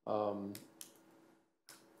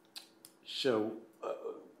 So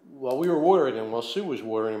while we were watering them, while Sue was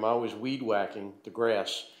watering them, I was weed whacking the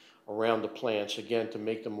grass around the plants, again, to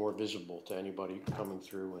make them more visible to anybody coming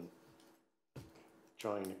through and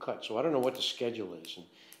trying to cut. So I don't know what the schedule is. And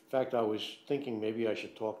in fact, I was thinking maybe I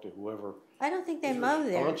should talk to whoever I don't think they is mow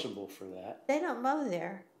there. responsible for that. They don't mow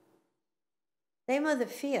there. They mow the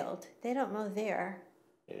field. They don't mow there.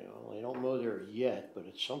 They don't mow there yet, but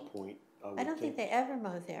at some point, I would I don't think they ever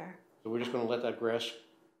mow there. So we're just gonna let that grass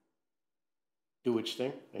do its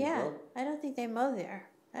thing and Yeah, grow? I don't think they mow there.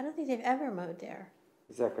 I don't think they've ever mowed there.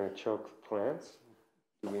 is that gonna choke the plants?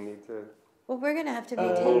 Do we need to Well, we're gonna have to mow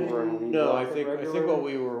maintain over it. and weed No, whack I it think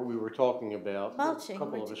regularly? what we were talking about, Mulching, a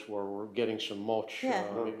couple which- of us were getting some mulch. Yeah.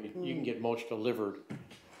 Maybe you can get mulch delivered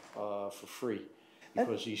for free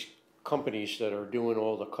because these companies that are doing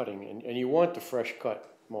all the cutting, and you want the fresh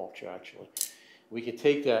cut mulch, actually. We could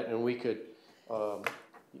take that and we could,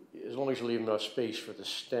 as long as you leave enough space for the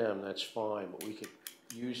stem, that's fine, but we could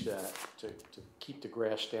use that to keep the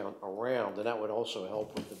grass down around, and that would also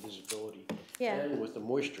help with the visibility Yeah, and with the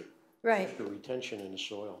moisture. right. Moisture retention in the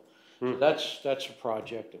soil. So that's a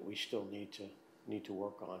project that we still need to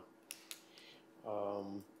work on.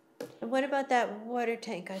 And what about that water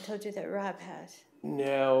tank I told you that Rob has?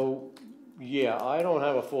 Now, yeah, I don't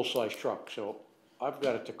have a full-size truck, so I've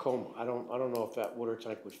got a Tacoma. I don't know if that water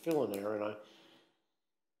tank would fill in there, and I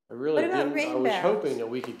really What about didn't. rain I was barrels? hoping that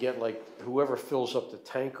we could get like whoever fills up the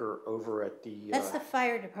tanker over at the. That's the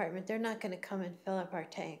fire department. They're not gonna come and fill up our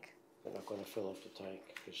tank. They're not gonna fill up the tank,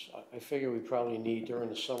 because I figure we probably need, during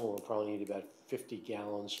the summer, we'll probably need about 50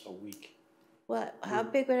 gallons a week. What, how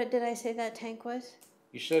big did I say that tank was?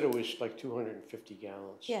 You said it was like 250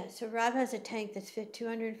 gallons. Yeah, so Rob has a tank that's fit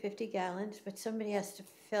 250 gallons, but somebody has to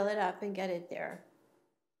fill it up and get it there.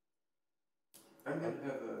 I'm gonna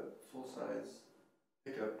have a full-size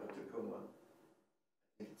pickup, a Tacoma.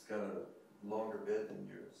 I think it's got a longer bed than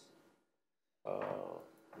yours.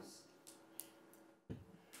 It's-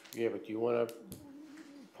 Yeah, but do you wanna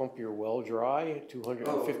pump your well dry at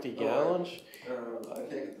 250 Oh, gallons? I can't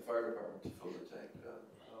get the fire department to fill the tank.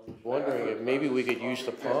 Wondering if maybe we could use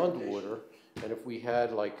the pond Transportation. water, and if we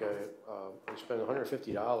had like we spend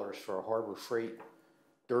 $150 for a Harbor Freight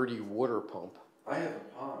dirty water pump. I have a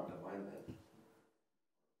pond on my bed.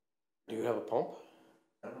 Do you have a pump?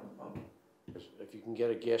 I don't have a pump. 'Cause if you can get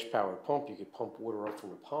a gas-powered pump, you could pump water up from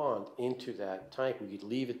the pond into that tank. We could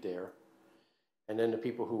leave it there. And then the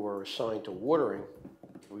people who are assigned to watering,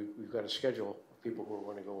 we've got a schedule of people who are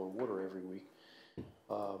going to go and water every week.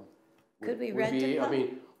 Could we would rent be- a I pump?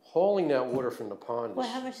 mean, hauling that water from the pond Well,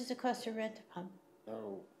 is, how much does it cost to rent a pump?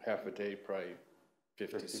 Oh, half a day, probably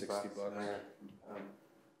 50, 60 bucks.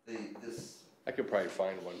 This, I could probably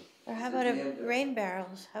find one. Or how about rain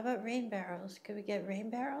barrels? How about rain barrels? Could we get rain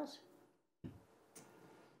barrels?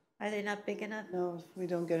 Are they not big enough? No, if we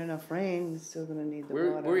don't get enough rain, we're still gonna need the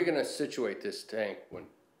Where water. are you gonna situate this tank when?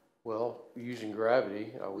 well, using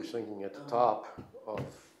gravity, I was thinking at the top of,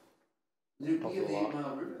 you Of have the the lot. 8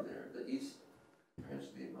 Mile River there, the east branch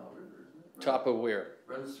of the 8 Mile River, isn't it? Top of where?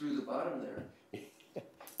 Runs through the bottom there.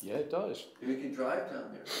 yeah, it does. We can drive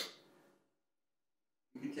down there.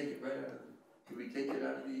 We could take it right out of, could we take it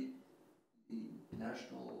out of the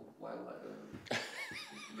National Wildlife?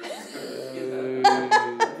 Check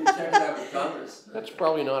it out with Congress. That's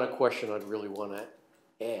probably not a question I'd really want to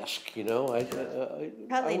ask, you know? I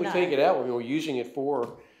Probably would not. take it out when we're using it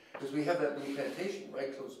for, Because we have that little plantation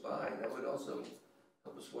right close by, that would also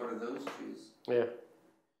help us water those trees. yeah.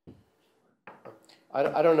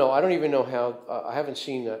 I don't know, I don't even know how, I haven't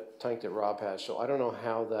seen that tank that Rob has, so I don't know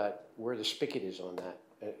how that, where the spigot is on that.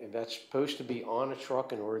 And that's supposed to be on a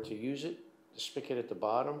truck in order to use it, the spigot at the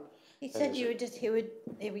bottom? He said is you it- would just,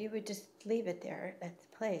 you would just leave it there at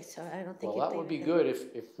the place, so I don't think Well, you'd that would be leave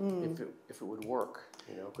it there. good if it would work,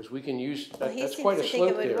 you know, because we can use, Well, he that's seems quite a to think it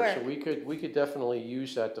slope would there, so work. we could definitely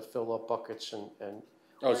use that to fill up buckets and.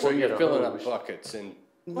 Oh, so Or you're get a filling up hose. buckets and,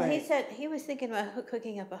 Well, he Right. said, he was thinking about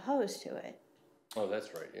hooking up a hose to it. oh,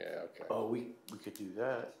 that's right, yeah, okay. Oh, we could do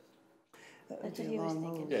that. That would That's be what a he was long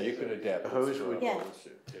thinking. hose. Yeah, you could adapt A it hose to would- a Yeah. hose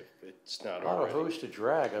if it's not A lot of already. hose to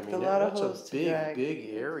drag, I mean, A lot of that's hose a to big, drag.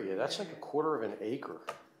 big area, that's like a quarter of an acre.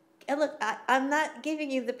 And look, I'm not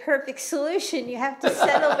giving you the perfect solution. You have to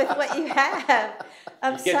settle with what you have.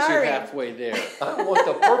 I'm It gets you sorry. halfway there. I want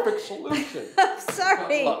the perfect solution. I'm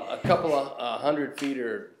sorry. A couple of 100 feet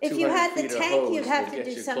or 200 If you had the feet of tank, hose you'd have will to get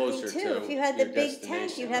do you something closer too. to If you had the your big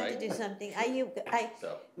tank, you'd destination, have right? to do something.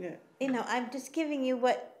 So, Yeah. You know, I'm just giving you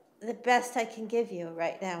what the best I can give you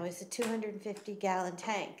right now is a 250-gallon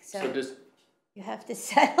tank. so So just, you have to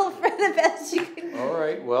settle for the best you can. All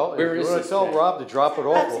right, well, if Where you is wanna this tell tank? Rob to drop it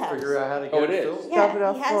off, Rob's we'll house. figure out how to Oh, get it it is? filled. Drop it Yeah,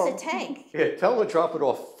 off he has full. a tank. Yeah, tell him to drop it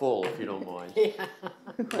off full, if you don't mind.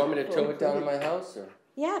 want me to tow it down to my house or?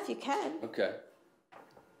 Yeah, if you can, Okay,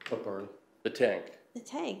 Up, Bernie. the tank. the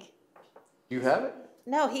tank. You have it?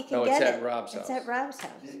 No, he can No, get it. it's at Rob's It's house. at Rob's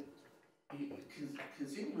house.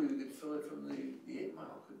 Conceivably, we could fill it from the 8 Mile,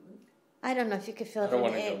 couldn't we? I don't know if you could fill I it don't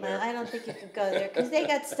from the wanna go 8 Mile. there. I don't think you could go there because they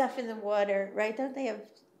got stuff in the water, right? Don't they have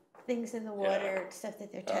things in the water, stuff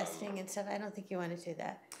that they're testing and stuff? I don't think you want to do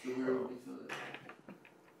that. So where would we fill it?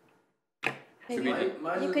 Maybe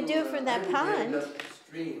be you could do it from that pond.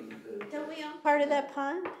 Stream, Don't we own part of that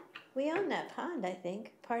pond? We own that pond, I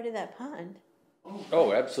think, part of that pond.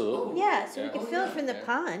 Oh, absolutely. Yeah, so we Yeah. could Oh, fill it yeah, from the yeah.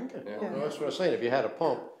 pond. Yeah. Well, that's what I'm saying, if you had a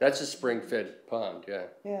pump, That's a spring-fed pond, yeah.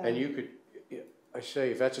 Yeah. and you could, I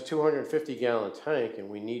say, if that's a 250-gallon tank and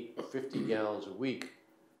we need 50 gallons a week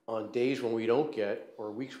on days when we don't get,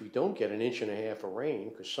 or weeks we don't get 1.5 inches of rain,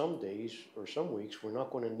 because some days or some weeks, we're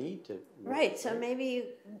not gonna need to. water, Right, so maybe,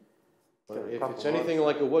 But Got a if couple it's anything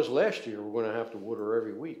months. like it was last year, we're gonna have to water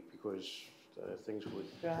every week, because things would.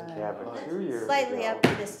 Right. Yeah, but 2 years slightly ago,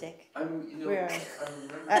 optimistic. You know, Where? I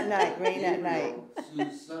remember. At night, rain at Gabriel,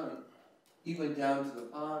 Sue's son, he went down to the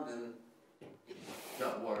pond and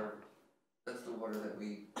got water. That's the water that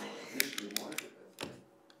we initially wanted.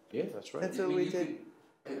 Yeah, that's right. That's I what mean, we you did.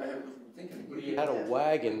 could- I was thinking. We had a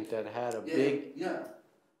wagon that had a Yeah, big, yeah,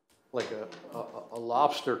 like a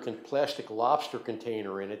lobster, plastic lobster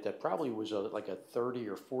container in it that probably was like a 30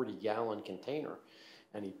 or 40 gallon container.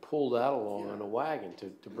 And he pulled that along on a wagon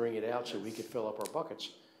to bring it out so we could fill up our buckets.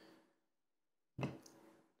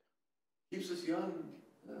 keeps us young.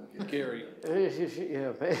 Gary,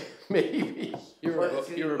 Yeah, maybe.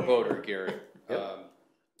 you're a boater, Gary. Yep.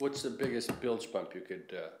 What's the biggest bilge pump you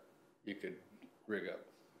could rig up?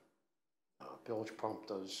 Bilge pump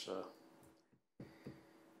does,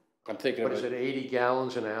 I'm thinking what of is it, 80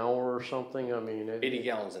 gallons an hour or something? I mean. 80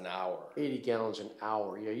 gallons an hour. 80 gallons an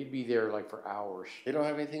hour, yeah, you'd be there like for hours. They don't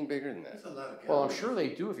have anything bigger than That's that. a lot of Well, I'm gallons. sure they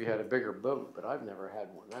do if you had a bigger boat, but I've never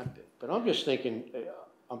had one that big. But I'm just thinking,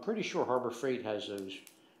 I'm pretty sure Harbor Freight has those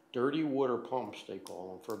dirty water pumps, they call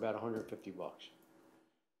them, for about $150.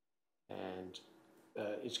 And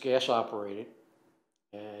it's gas operated,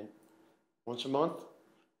 and once a month,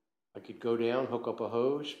 I could go down, hook up a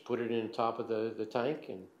hose, put it in the top of the tank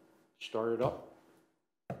and start it up,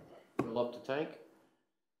 fill up the tank,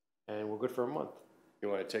 and we're good for a month. You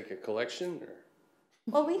wanna take a collection or?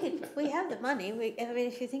 Well, we have the money, I mean,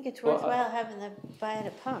 if you think it's Well, worthwhile having the, buying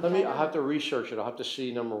a pump. I'll have to research it. I'll have to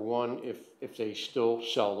see, number one, if they still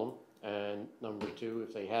sell them, and number two,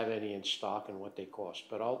 if they have any in stock and what they cost.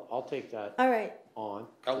 But I'll take that All right, on.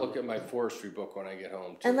 I'll look at my forestry book when I get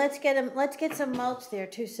home too. and let's get some mulch there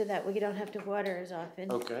too, so that we don't have to water as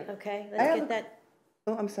often. Okay. Okay, I let's have get a- that,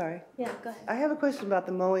 Oh, I'm sorry. yeah, go ahead. I have a question about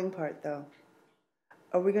the mowing part, though.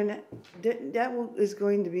 Are we gonna, is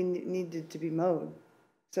going to be needed to be mowed?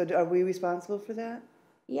 So are we responsible for that?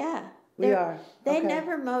 Yeah. We they're- are. They Okay.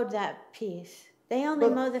 never mowed that piece. They only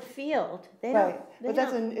But- mow the field. They Right, don't, they but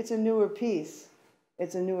that's don't, it's a newer piece.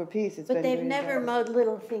 It's a newer piece. It's but been they've never redone. mowed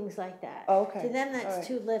little things like that. Oh, okay. To them, All that's right.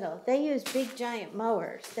 too little. They use big giant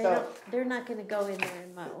mowers. They So- they're not gonna go in there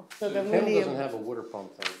and mow. So then we Tim need, doesn't have a water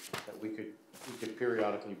pump that we could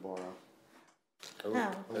periodically borrow.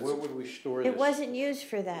 No. And where would we store this? It wasn't used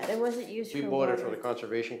for that. It wasn't used We for bought it water. for the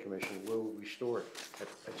Conservation Commission. Where would we store it?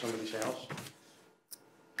 At somebody's house?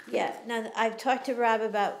 Yeah, now, I've talked to Rob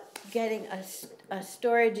about getting a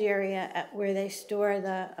storage area at where they store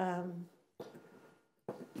the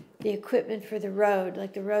equipment for the road,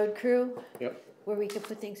 like the road crew, Yep. where we could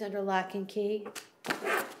put things under lock and key.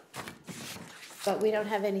 But we don't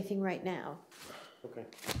have anything right now. Okay.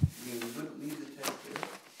 You wouldn't leave the tank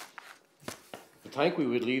there? The tank we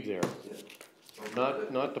would leave there.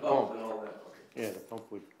 Not the pump. And all that, okay. Yeah, the pump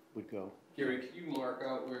would go. Gary, can you mark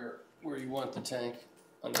out where you want the tank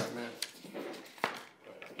on that map?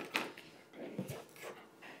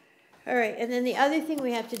 All right, and then the other thing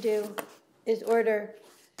we have to do is order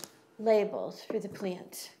labels for the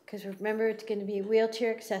plants. Because remember, it's gonna be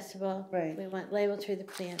wheelchair accessible. Right. We want labels for the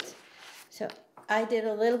plants. So I did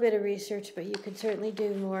a little bit of research, but you can certainly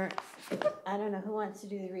do more. I don't know who wants to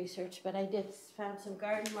do the research, but I found some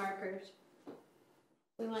garden markers.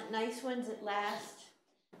 We want nice ones that last.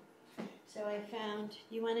 So I found,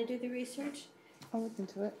 you wanna do the research? I'll look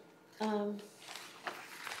into it. And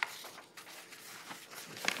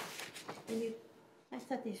I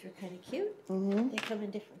thought these were kinda cute. Mm-hmm, They come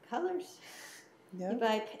in different colors. yeah.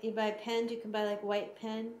 You buy pens, you can buy like white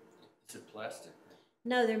pen. Is it plastic?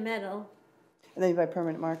 No, they're metal. And then you buy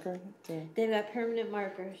permanent marker to, They've got permanent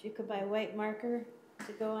markers. You could buy white marker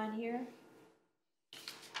to go on here.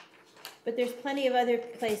 But there's plenty of other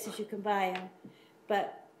places you can buy them.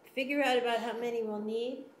 But figure out about how many we'll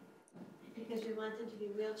need, because we want them to be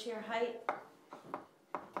wheelchair height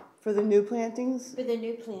for the new plantings? for the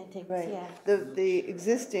new plantings, Right. yeah. The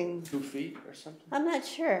existing, 2 feet or something? I'm not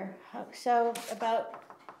sure. So about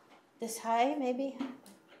this high, maybe?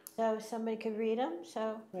 So somebody could read them,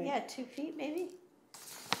 so, Right. yeah, 2 feet maybe?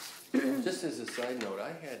 Just as a side note,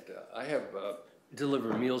 I have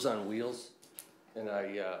delivered Meals on Wheels, and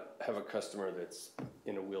I have a customer that's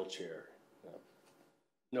in a wheelchair,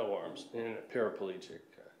 no arms, and a paraplegic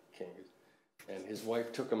king, and his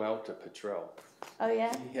wife took him out to Petrel. Oh,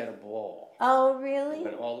 yeah? He had a ball. Oh, really?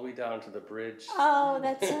 Went all the way down to the bridge. Oh,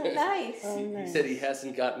 that's so nice. oh, He nice. said he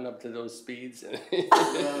hasn't gotten up to those speeds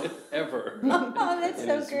ever Oh, that's in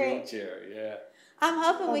so his great. wheelchair. Yeah. I'm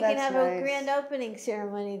hoping Oh, we can that's have a nice. grand opening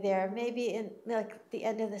ceremony there, maybe in, like, the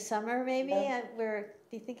end of the summer, maybe, Yeah. where,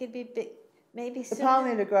 do you think it'd be big, maybe The sooner?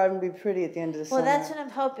 pollinator garden would be pretty at the end of the summer. Well, that's what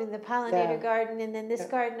I'm hoping, the pollinator Yeah. garden, and then this Yeah.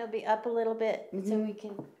 garden will be up a little bit, so Mhm. we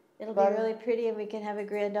can, it'll be Lot of- really pretty and we can have a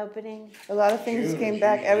grand opening. A lot of things June came is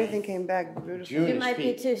back, usually- everything came back beautiful. June It is might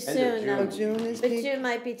be peak. too End of soon, though. Oh, June is But peak? June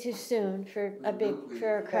might be too soon for a big,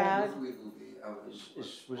 for a crowd, Milkweed will be out in.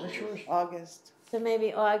 Was this yours? August. so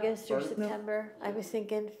maybe August or Pardon? September, I was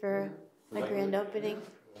thinking for a grand opening.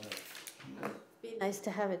 Be nice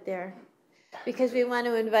to have it there, because we want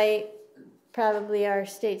to invite probably our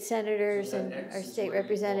state senators So that and X our is state where you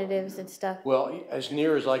representatives want. and stuff. Well, as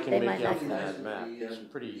near as I can They make might out not from come. that map, it's a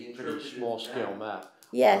pretty interpretive small scale map. map.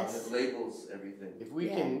 Yes, It labels everything. If we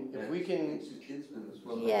Yeah. can, if we can, And Sue Kinsman as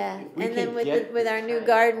well. yeah, If we and then can with get the, with our new the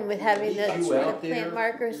garden, with having the, you the out there- plant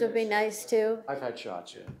markers would be nice too, I've had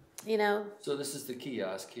shots, yeah. you know? So this is the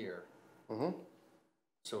kiosk here, Mm-hmm.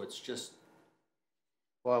 so it's just,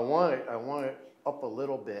 Well, I want it up a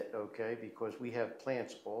little bit, okay, because we have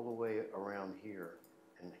plants all the way around here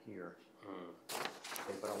and here.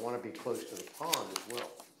 Okay, but I want to be close to the pond as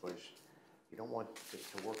well, because you don't want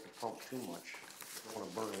to work the pump too much. You don't want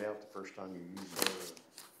to burn it out the first time you use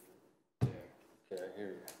it. Yeah, I hear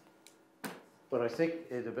you. But I think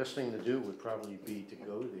the best thing to do would probably be to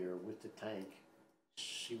go there with the tank,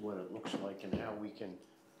 see what it looks like and how we can,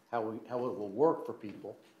 how it will work for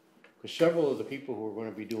people. Because several of the people who are going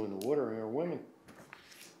to be doing the watering are women.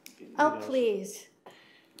 You Oh, know, please,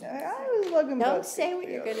 I was looking don't about say what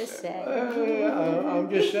you're gonna say. I'm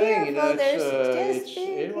just Be saying, you know, careful, it's, just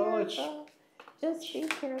be well, it's, careful. Just be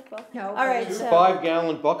careful. No, All right, but- so,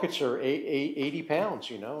 5-gallon buckets are 80 pounds,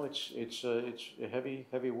 you know, it's a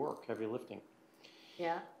heavy work, heavy lifting.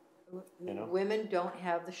 Yeah. You know? Women don't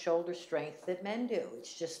have the shoulder strength that men do.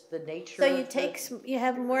 It's just the nature so of you the- take, you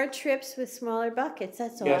have more trips with smaller buckets,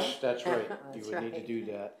 that's all. Yes, that's right, you That's would need to right. do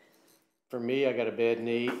that. For me, I got a bad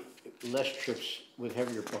knee, less trips with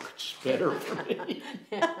heavier buckets, better for me.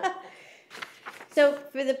 So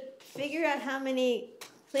for the, figure out how many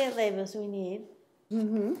plant labels we need,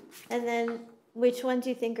 Mm-hmm. and then which ones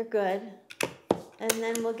you think are good, and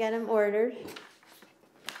then we'll get them ordered.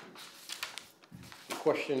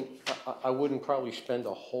 Question, I wouldn't probably spend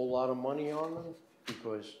a whole lot of money on them,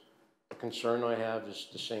 because the concern I have is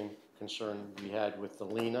the same concern we had with the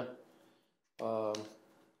Lena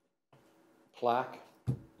plaque,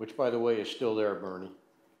 which by the way is still there, Bernie,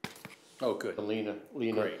 oh, good. the Lena.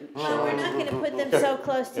 Great. No, we're not gonna put them so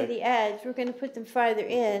close to the edge, we're gonna put them farther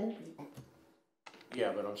in.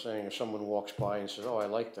 Yeah, but I'm saying if someone walks by and says, oh, I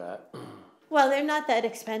like that. Well, they're not that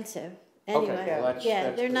expensive, anyway. well, that's- Yeah,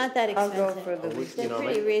 that's they're good. not that I'll go expensive. for the We- least. you They're know,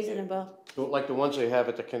 pretty make- reasonable. Like the ones they have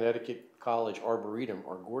at the Connecticut College Arboretum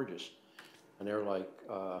are gorgeous. And they're like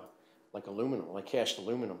aluminum, like cast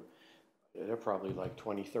aluminum. They're probably like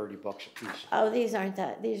 $20-30 a piece. Oh, these aren't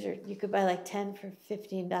that, these are, you could buy like 10 for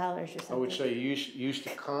 $15 or something. I would say use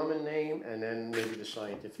the common name and then maybe the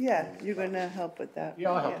scientific Yeah, name. you're gonna help with that.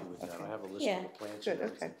 Yeah, I'll help you with that. okay. I have a list Yeah. of the plants. Good, and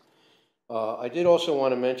okay. everything. I did also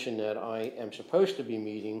want to mention that I am supposed to be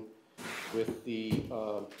meeting with the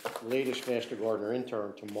latest Master Gardener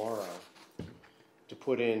intern tomorrow to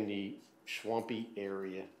put in the swampy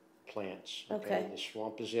area plants. Okay. The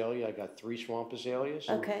swamp azalea, I got 3 swamp azaleas.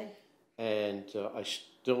 Okay, And I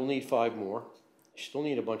still need 5 more. I still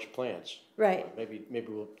need a bunch of plants. right, Maybe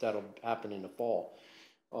that'll happen in the fall.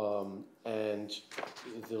 And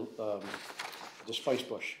the spice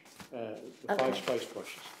bush, the 5 Okay. spice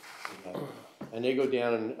bushes. we have. And they go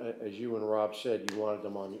down, and as you and Rob said, you wanted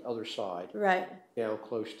them on the other side, right. down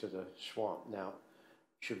close to the swamp. Now,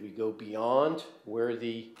 should we go beyond where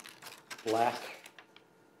the black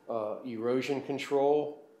erosion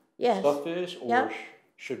control Yes, stuff is? Or Yep.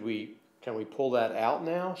 can we pull that out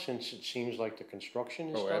now, since it seems like the construction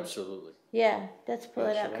is Oh, done? absolutely. yeah, let's pull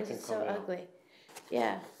Yeah, it so out that because can it's so come out. ugly.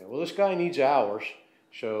 Yeah, Yeah, well, this guy needs hours,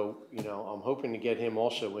 so, you know, I'm hoping to get him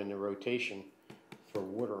also in the rotation for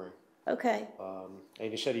watering. okay. And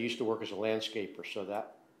he said he used to work as a landscaper, so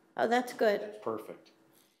Oh, that's good. that's perfect.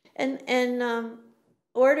 And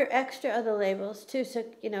order extra other labels too, so,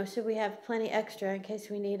 you know, so we have plenty extra in case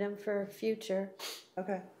we need them for future.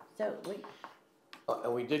 Okay. So we,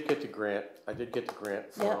 And we did get the grant, I did get the grant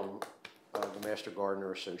Yep. from the Master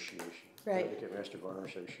Gardener Association. Right. Connecticut Master Gardener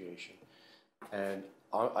Association. And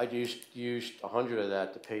I used 100 of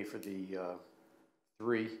that to pay for the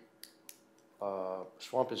 3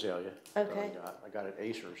 swamp azalea that Okay. I got at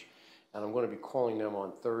Acres. And I'm gonna be calling them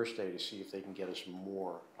on Thursday to see if they can get us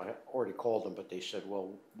more. I already called them, but they said,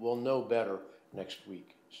 well, we'll know better next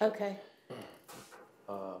week. So, okay,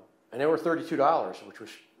 and they were $32, which was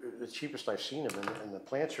the cheapest I've seen them, and the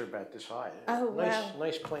plants are about this high. Oh, Nice, wow.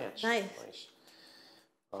 nice plants. Nice.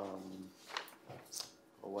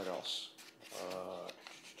 What else?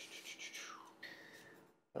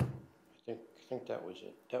 I think that was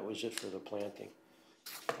it. That was it for the planting.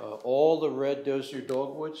 All the red dozier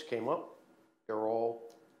dogwoods came up. They're all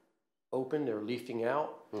open, they're leafing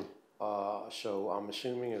out. So I'm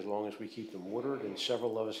assuming as long as we keep them watered, and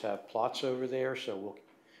several of us have plots over there, so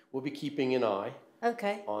we'll be keeping an eye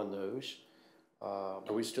Okay, on those. Are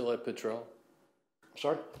we still at Petrel?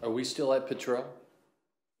 Sorry? Are we still at Petrel?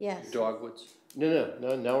 yes. Dogwoods? No,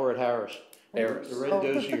 now we're at Harris. Harris. The red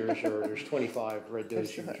doziers there's 25 red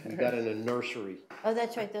doziers. We got in a nursery. Oh,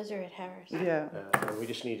 that's right, those are at Harris. Yeah. And we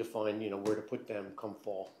just need to find, where to put them come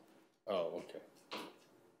fall. Oh, okay.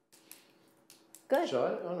 Good. So I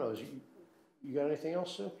don't know, you got anything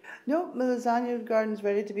else, Sue? Nope, my lasagna garden's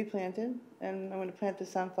ready to be planted, and I'm gonna plant the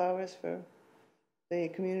sunflowers for the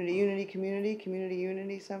Community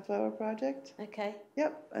Unity Sunflower Project. Okay,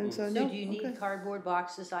 Yep, and so, So no, do you need okay. cardboard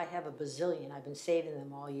boxes? I have a bazillion. I've been saving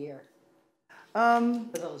them all year Um,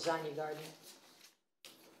 for the lasagna garden.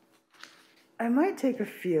 I might take a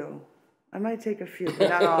few, but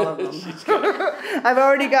not all of them. I've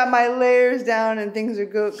already got my layers down and things are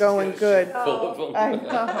going good. Full of them. I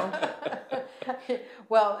know.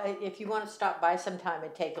 Well, if you want to stop by sometime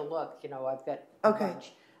and take a look, I've got a Okay.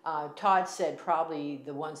 bunch. Todd said probably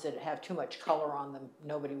the ones that have too much color on them,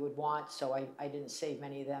 nobody would want, so I didn't save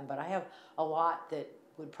many of them, but I have a lot that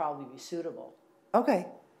would probably be suitable. Okay,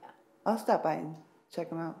 I'll stop by and check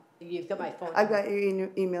them out. You've got my phone I've number. got your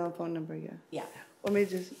email and phone number, yeah. Yeah, Or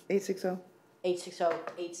maybe just 860?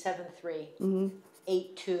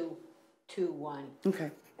 860-873-8221.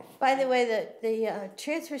 Okay. by the way, the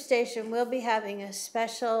transfer station will be having a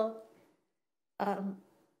special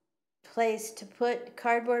place to put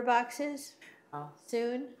cardboard boxes Oh.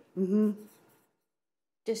 soon, Mm-hmm.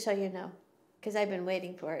 just so you know. Because I've been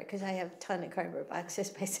waiting for it, because I have a ton of cardboard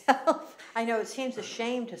boxes myself. I know, it seems a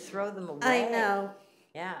shame to throw them away. I know.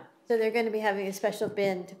 Yeah. So they're going to be having a special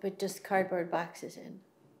bin to put just cardboard boxes in,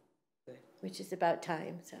 Good. which is about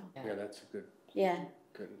time, so, Yeah, that's a good, yeah,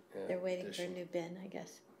 yeah, they're waiting for a addition. new bin, I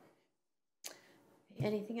guess.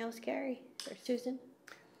 Anything else, Gary or Susan?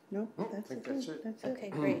 Nope, I that's think it. that's it. That's it. Okay,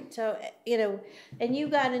 great. So, and you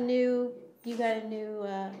got a new Leaf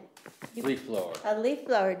blower. a leaf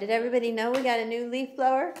blower. Did everybody know we got a new leaf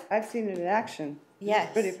blower? I've seen it in action. Yes.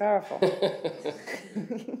 It's pretty powerful.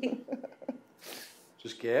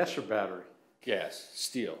 Just gas or battery? Gas,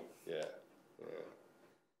 steel, yeah.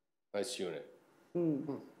 Nice unit.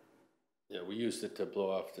 Yeah, we used it to blow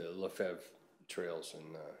off the Lefebvre trails,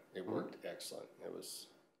 and it worked excellent. It was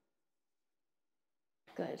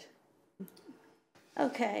Good.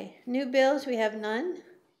 Okay, new bills, we have none.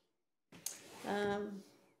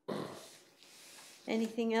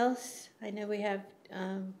 Anything else? I know we have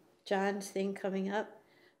John's thing coming up.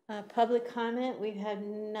 Public comment, we've had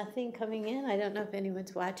nothing coming in. I don't know if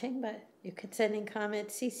anyone's watching, but you could send in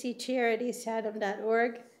comments,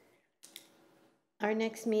 ccchair@easthaddam.org. Our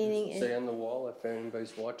next meeting say is, on the wall if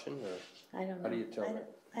anybody's watching, or I don't know. how do you tell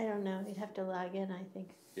that? I don't know, you'd have to log in, I think.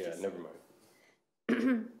 Yeah, never mind.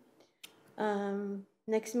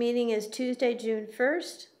 Next meeting is Tuesday, June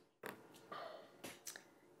 1st.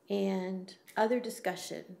 And other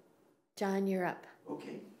discussion. John, you're up.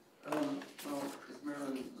 Okay, well, as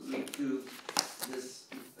Marilyn alluded to, this,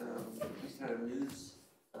 East Haddam News,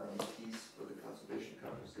 piece for the conservation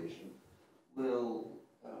conversation will,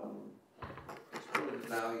 explore the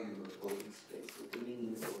value of open space, the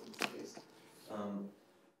meaning of open space.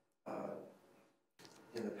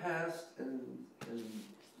 In the past and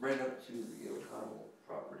right up to the O'Connell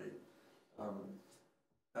property,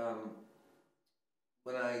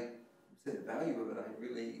 when I say the value of it, I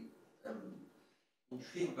really am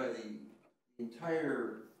intrigued by the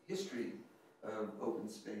entire history of open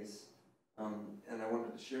space, and I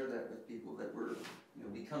wanted to share that with people that were,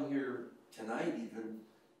 we come here tonight even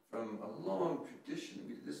from a long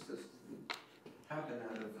tradition. This doesn't happen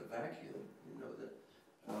out of a vacuum, that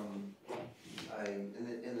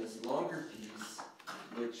in this longer piece,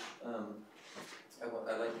 which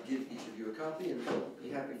I'd like to give each of you a copy, and be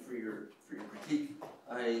happy for your critique.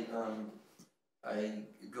 I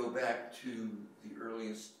go back to the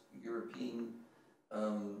earliest European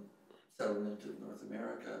settlement of North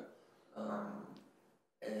America,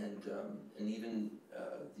 and even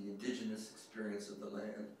the indigenous experience of the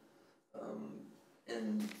land.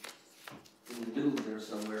 And in the middle there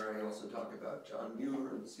somewhere, I also talk about John Muir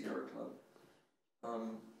and the Sierra Club.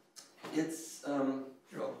 It's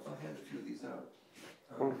here, I'll hand a few of these out.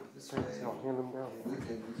 This way. I'll hand them down. And these are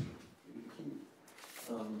pretty cute.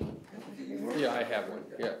 Yeah, I have one,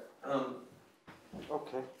 yeah.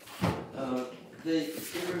 Okay. They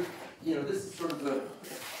were, you know, this is sort of the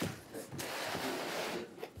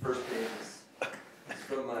first page is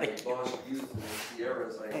from my lost youth in the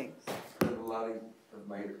Sierras. I Thanks. spent a lot of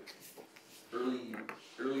my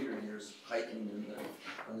earlier years hiking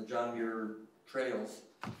on the John Muir trails,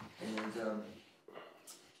 and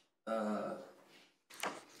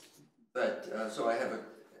so I have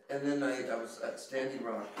and then I was at Standing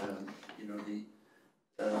Rock, you know,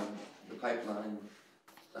 the pipeline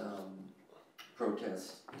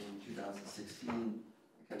protest in 2016,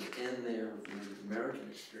 kind of end there with the Native American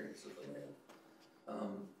experience of the land,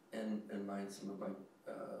 and some of my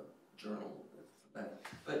journal for that.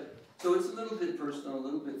 But so it's a little bit personal, a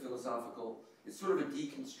little bit philosophical. It's sort of a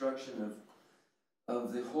deconstruction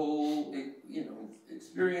of the whole, you know,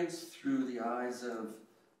 experience through the eyes of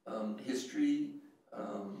history,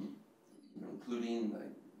 you know, including I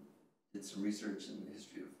did some research in the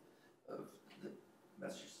history of the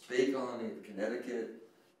Massachusetts Bay Colony, of Connecticut,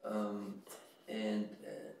 and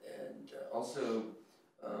also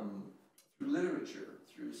through literature,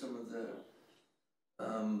 through some of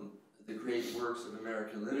the great works of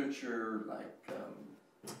American literature, like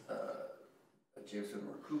James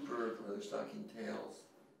Fenimore Cooper, The Leatherstocking Tales.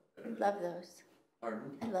 I love those.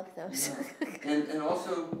 Pardon? I love those. Yeah. and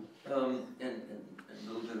also and a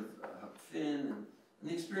little bit of Huck Finn and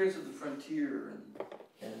the experience of the frontier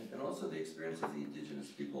and also the experience of the indigenous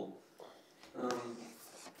people,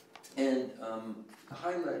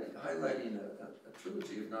 highlighting a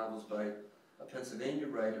trilogy of novels by a Pennsylvania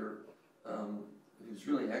writer who's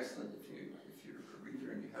really excellent. If you're a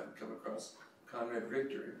reader and you haven't come across Conrad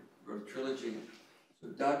Richter, he wrote a trilogy, so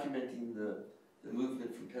documenting the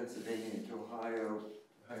movement from Pennsylvania into Ohio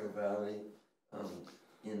Valley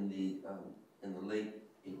in the late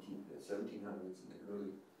 1700s and the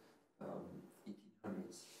early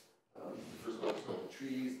 1800s. The first one was called The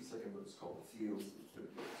Trees, the second one was called The Fields, the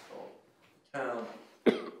third one was called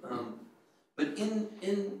The Town. But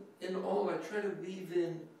in all, I try to weave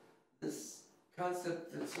in this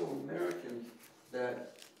concept that's so American, that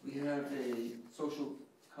we have a social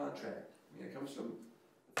contract. I mean, it comes from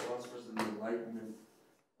the philosophers of the Enlightenment,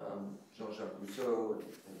 Jean-Jacques Rousseau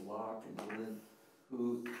and Locke and Berlin, who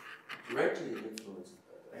directly influenced.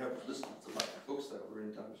 I have listened to a lot of books that were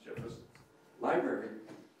in Thomas Jefferson's library,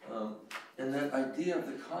 and that idea of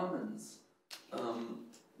the commons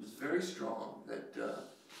was very strong. That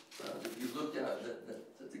if you looked at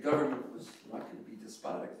that the government was not going to be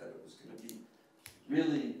despotic, that it was going to be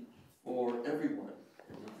really for everyone,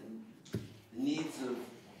 and the needs of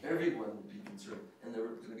everyone would be concerned, and there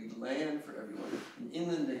was going to be land for everyone. In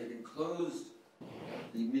England, they had enclosed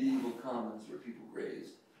the medieval commons where people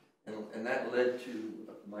grazed, and that led to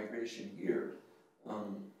migration here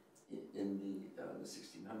in the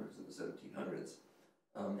 1600s and the 1700s.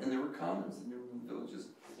 And there were commons, and there were villages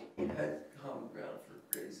that had common ground for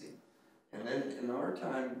grazing. And then in our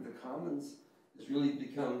time, the commons has really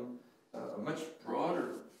become a much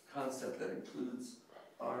broader concept that includes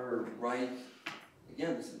our right.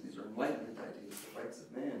 Again, these are Enlightenment ideas, the rights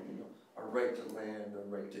of man. You know, our right to land, our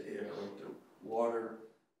right to air, our right to water,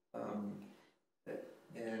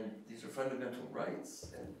 and these are fundamental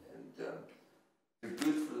rights, and they're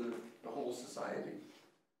good for the whole society.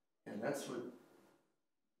 And that's what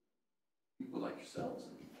people like yourselves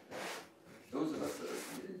and those of us that are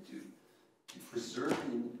committed to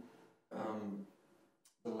preserving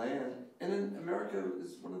the land. And then America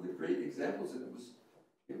is one of the great examples, and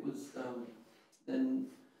it was then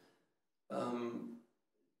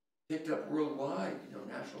picked up worldwide, you know,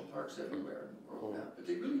 national parks everywhere in the world now. But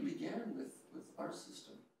they really began with our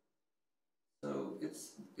system. So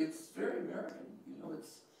it's very American, you know,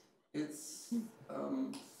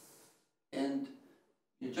 and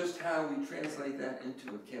just how we translate that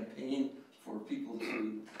into a campaign for people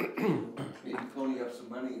to maybe pony up some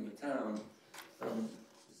money in the town,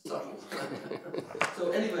 is subtle.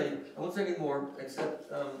 So anyway, I won't say any more, except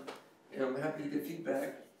you know, I'm happy to get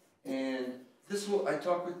feedback. And I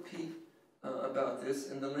talked with Pete about this,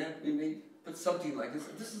 and the land, we may put something like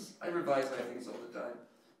this. I revise my things all the time.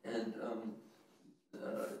 And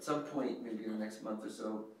at some point, maybe in the next month or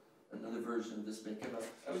so, another version of this may come up.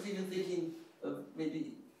 I was even thinking of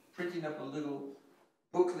maybe printing up a little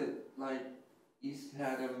booklet like East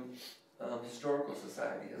Haddam Historical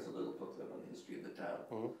Society has a little booklet on the history of the town.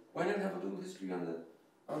 Mm-hmm. Why not have a little history on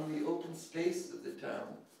the open space of the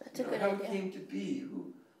town? That's a good how idea. it came to be.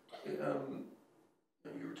 Who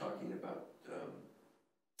you were talking about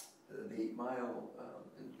the 8 Mile,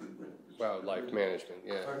 and Wildlife management,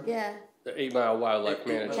 yeah. Pardon? Yeah, The 8 Mile Wildlife 8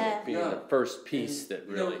 Mile, Management being yeah. the first piece that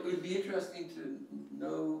You know, really, it would be interesting to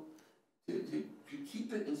know, to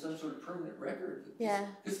keep it in some sort of permanent record. yeah,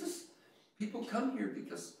 Because this, people come here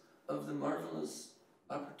because of the marvelous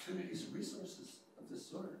opportunities and resources of this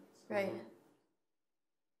sort. right.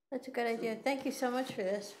 That's a good idea. Thank you so much for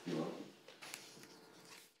this. You're welcome.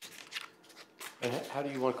 And how do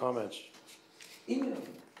you want comments? Email me.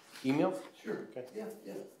 Email? Sure. Okay. Yeah,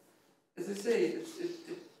 yeah. As I say,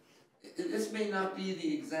 this may not be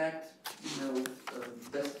the exact,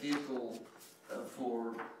 best vehicle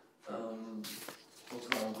for Old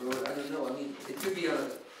Town Road. I don't know. I mean, it could be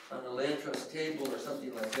on a land trust table or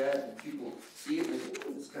something like that, and people see it and they think,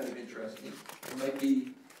 oh, it's kind of interesting. It might be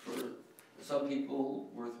for some people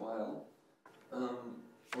worthwhile,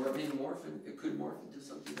 or it may morph. It could morph into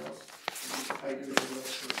something else. Tighter, and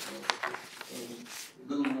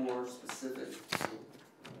a little more specific.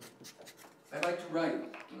 I like to write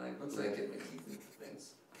once I get my teeth into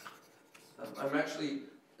things. I'm actually,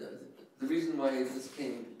 the reason why this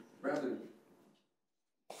came rather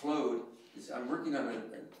flowed is I'm working on a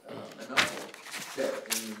novel set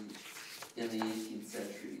in the 18th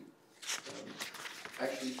century.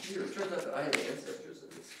 Actually here, it turns out that I have ancestors in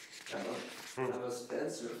this. I'm a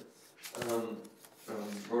Spencer. From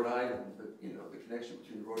Rhode Island, but the connection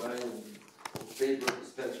between Rhode Island and Baybrook and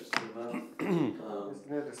Spencer's came up.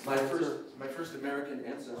 My first American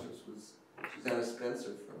ancestors was Susanna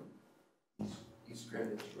Spencer from East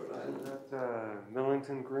Greenwich, Rhode Island. Isn't that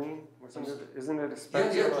Millington Green? Isn't it a Yeah,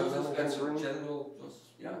 Spencer yeah, on Joseph Millington Spencer, Green? General Joseph.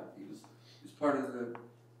 Yeah, he was part of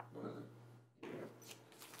one of the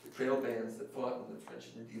trail bands that fought in the French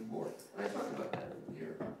and Indian War. And I talk about that in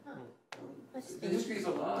here. The history is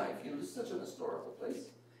alive. It's such an historical place,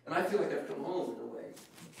 and I feel like I've come home in a way.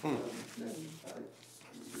 I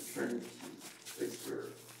was returning to a place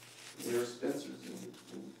where Spencer's in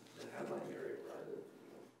the Hadline area where I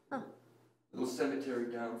live. Little cemetery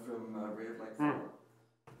down from Ray of Light Farm.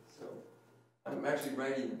 So I'm actually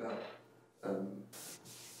writing about a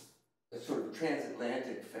sort of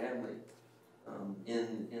transatlantic family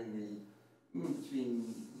in the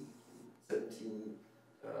between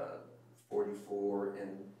 1744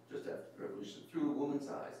 and just after the Revolution, through a woman's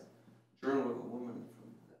eyes. Journal of a woman from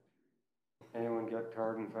that period. Anyone get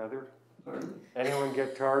tarred and feathered? Pardon? Anyone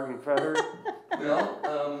get tarred and feathered? Well,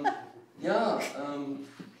 yeah.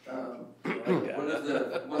 One of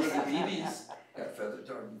the BBs got feathered,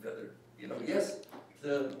 tarred and feathered. Yes.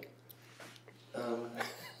 There's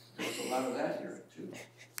a lot of that here too.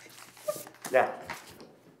 Yeah.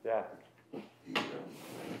 Yeah.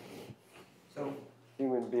 So.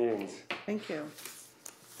 Human beings. Thank you.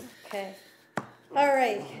 Okay. All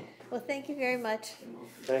right. Well, thank you very much.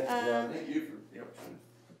 Thank you, Bob. Thank you for the opportunity.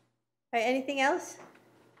 All right, anything else?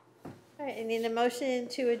 All right, I need a motion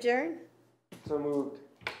to adjourn. So moved.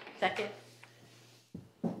 Second?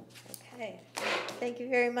 Okay. Thank you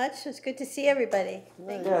very much. It's good to see everybody.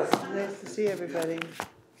 Thank you. Yes. Nice to see everybody.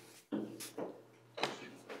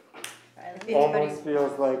 Anybody, Almost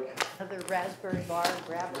feels like another raspberry bar,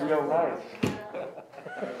 grab one? real life. Is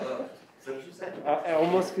that what you said? It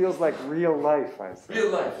almost feels like real life, I say.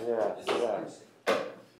 Real life. Yeah, yeah.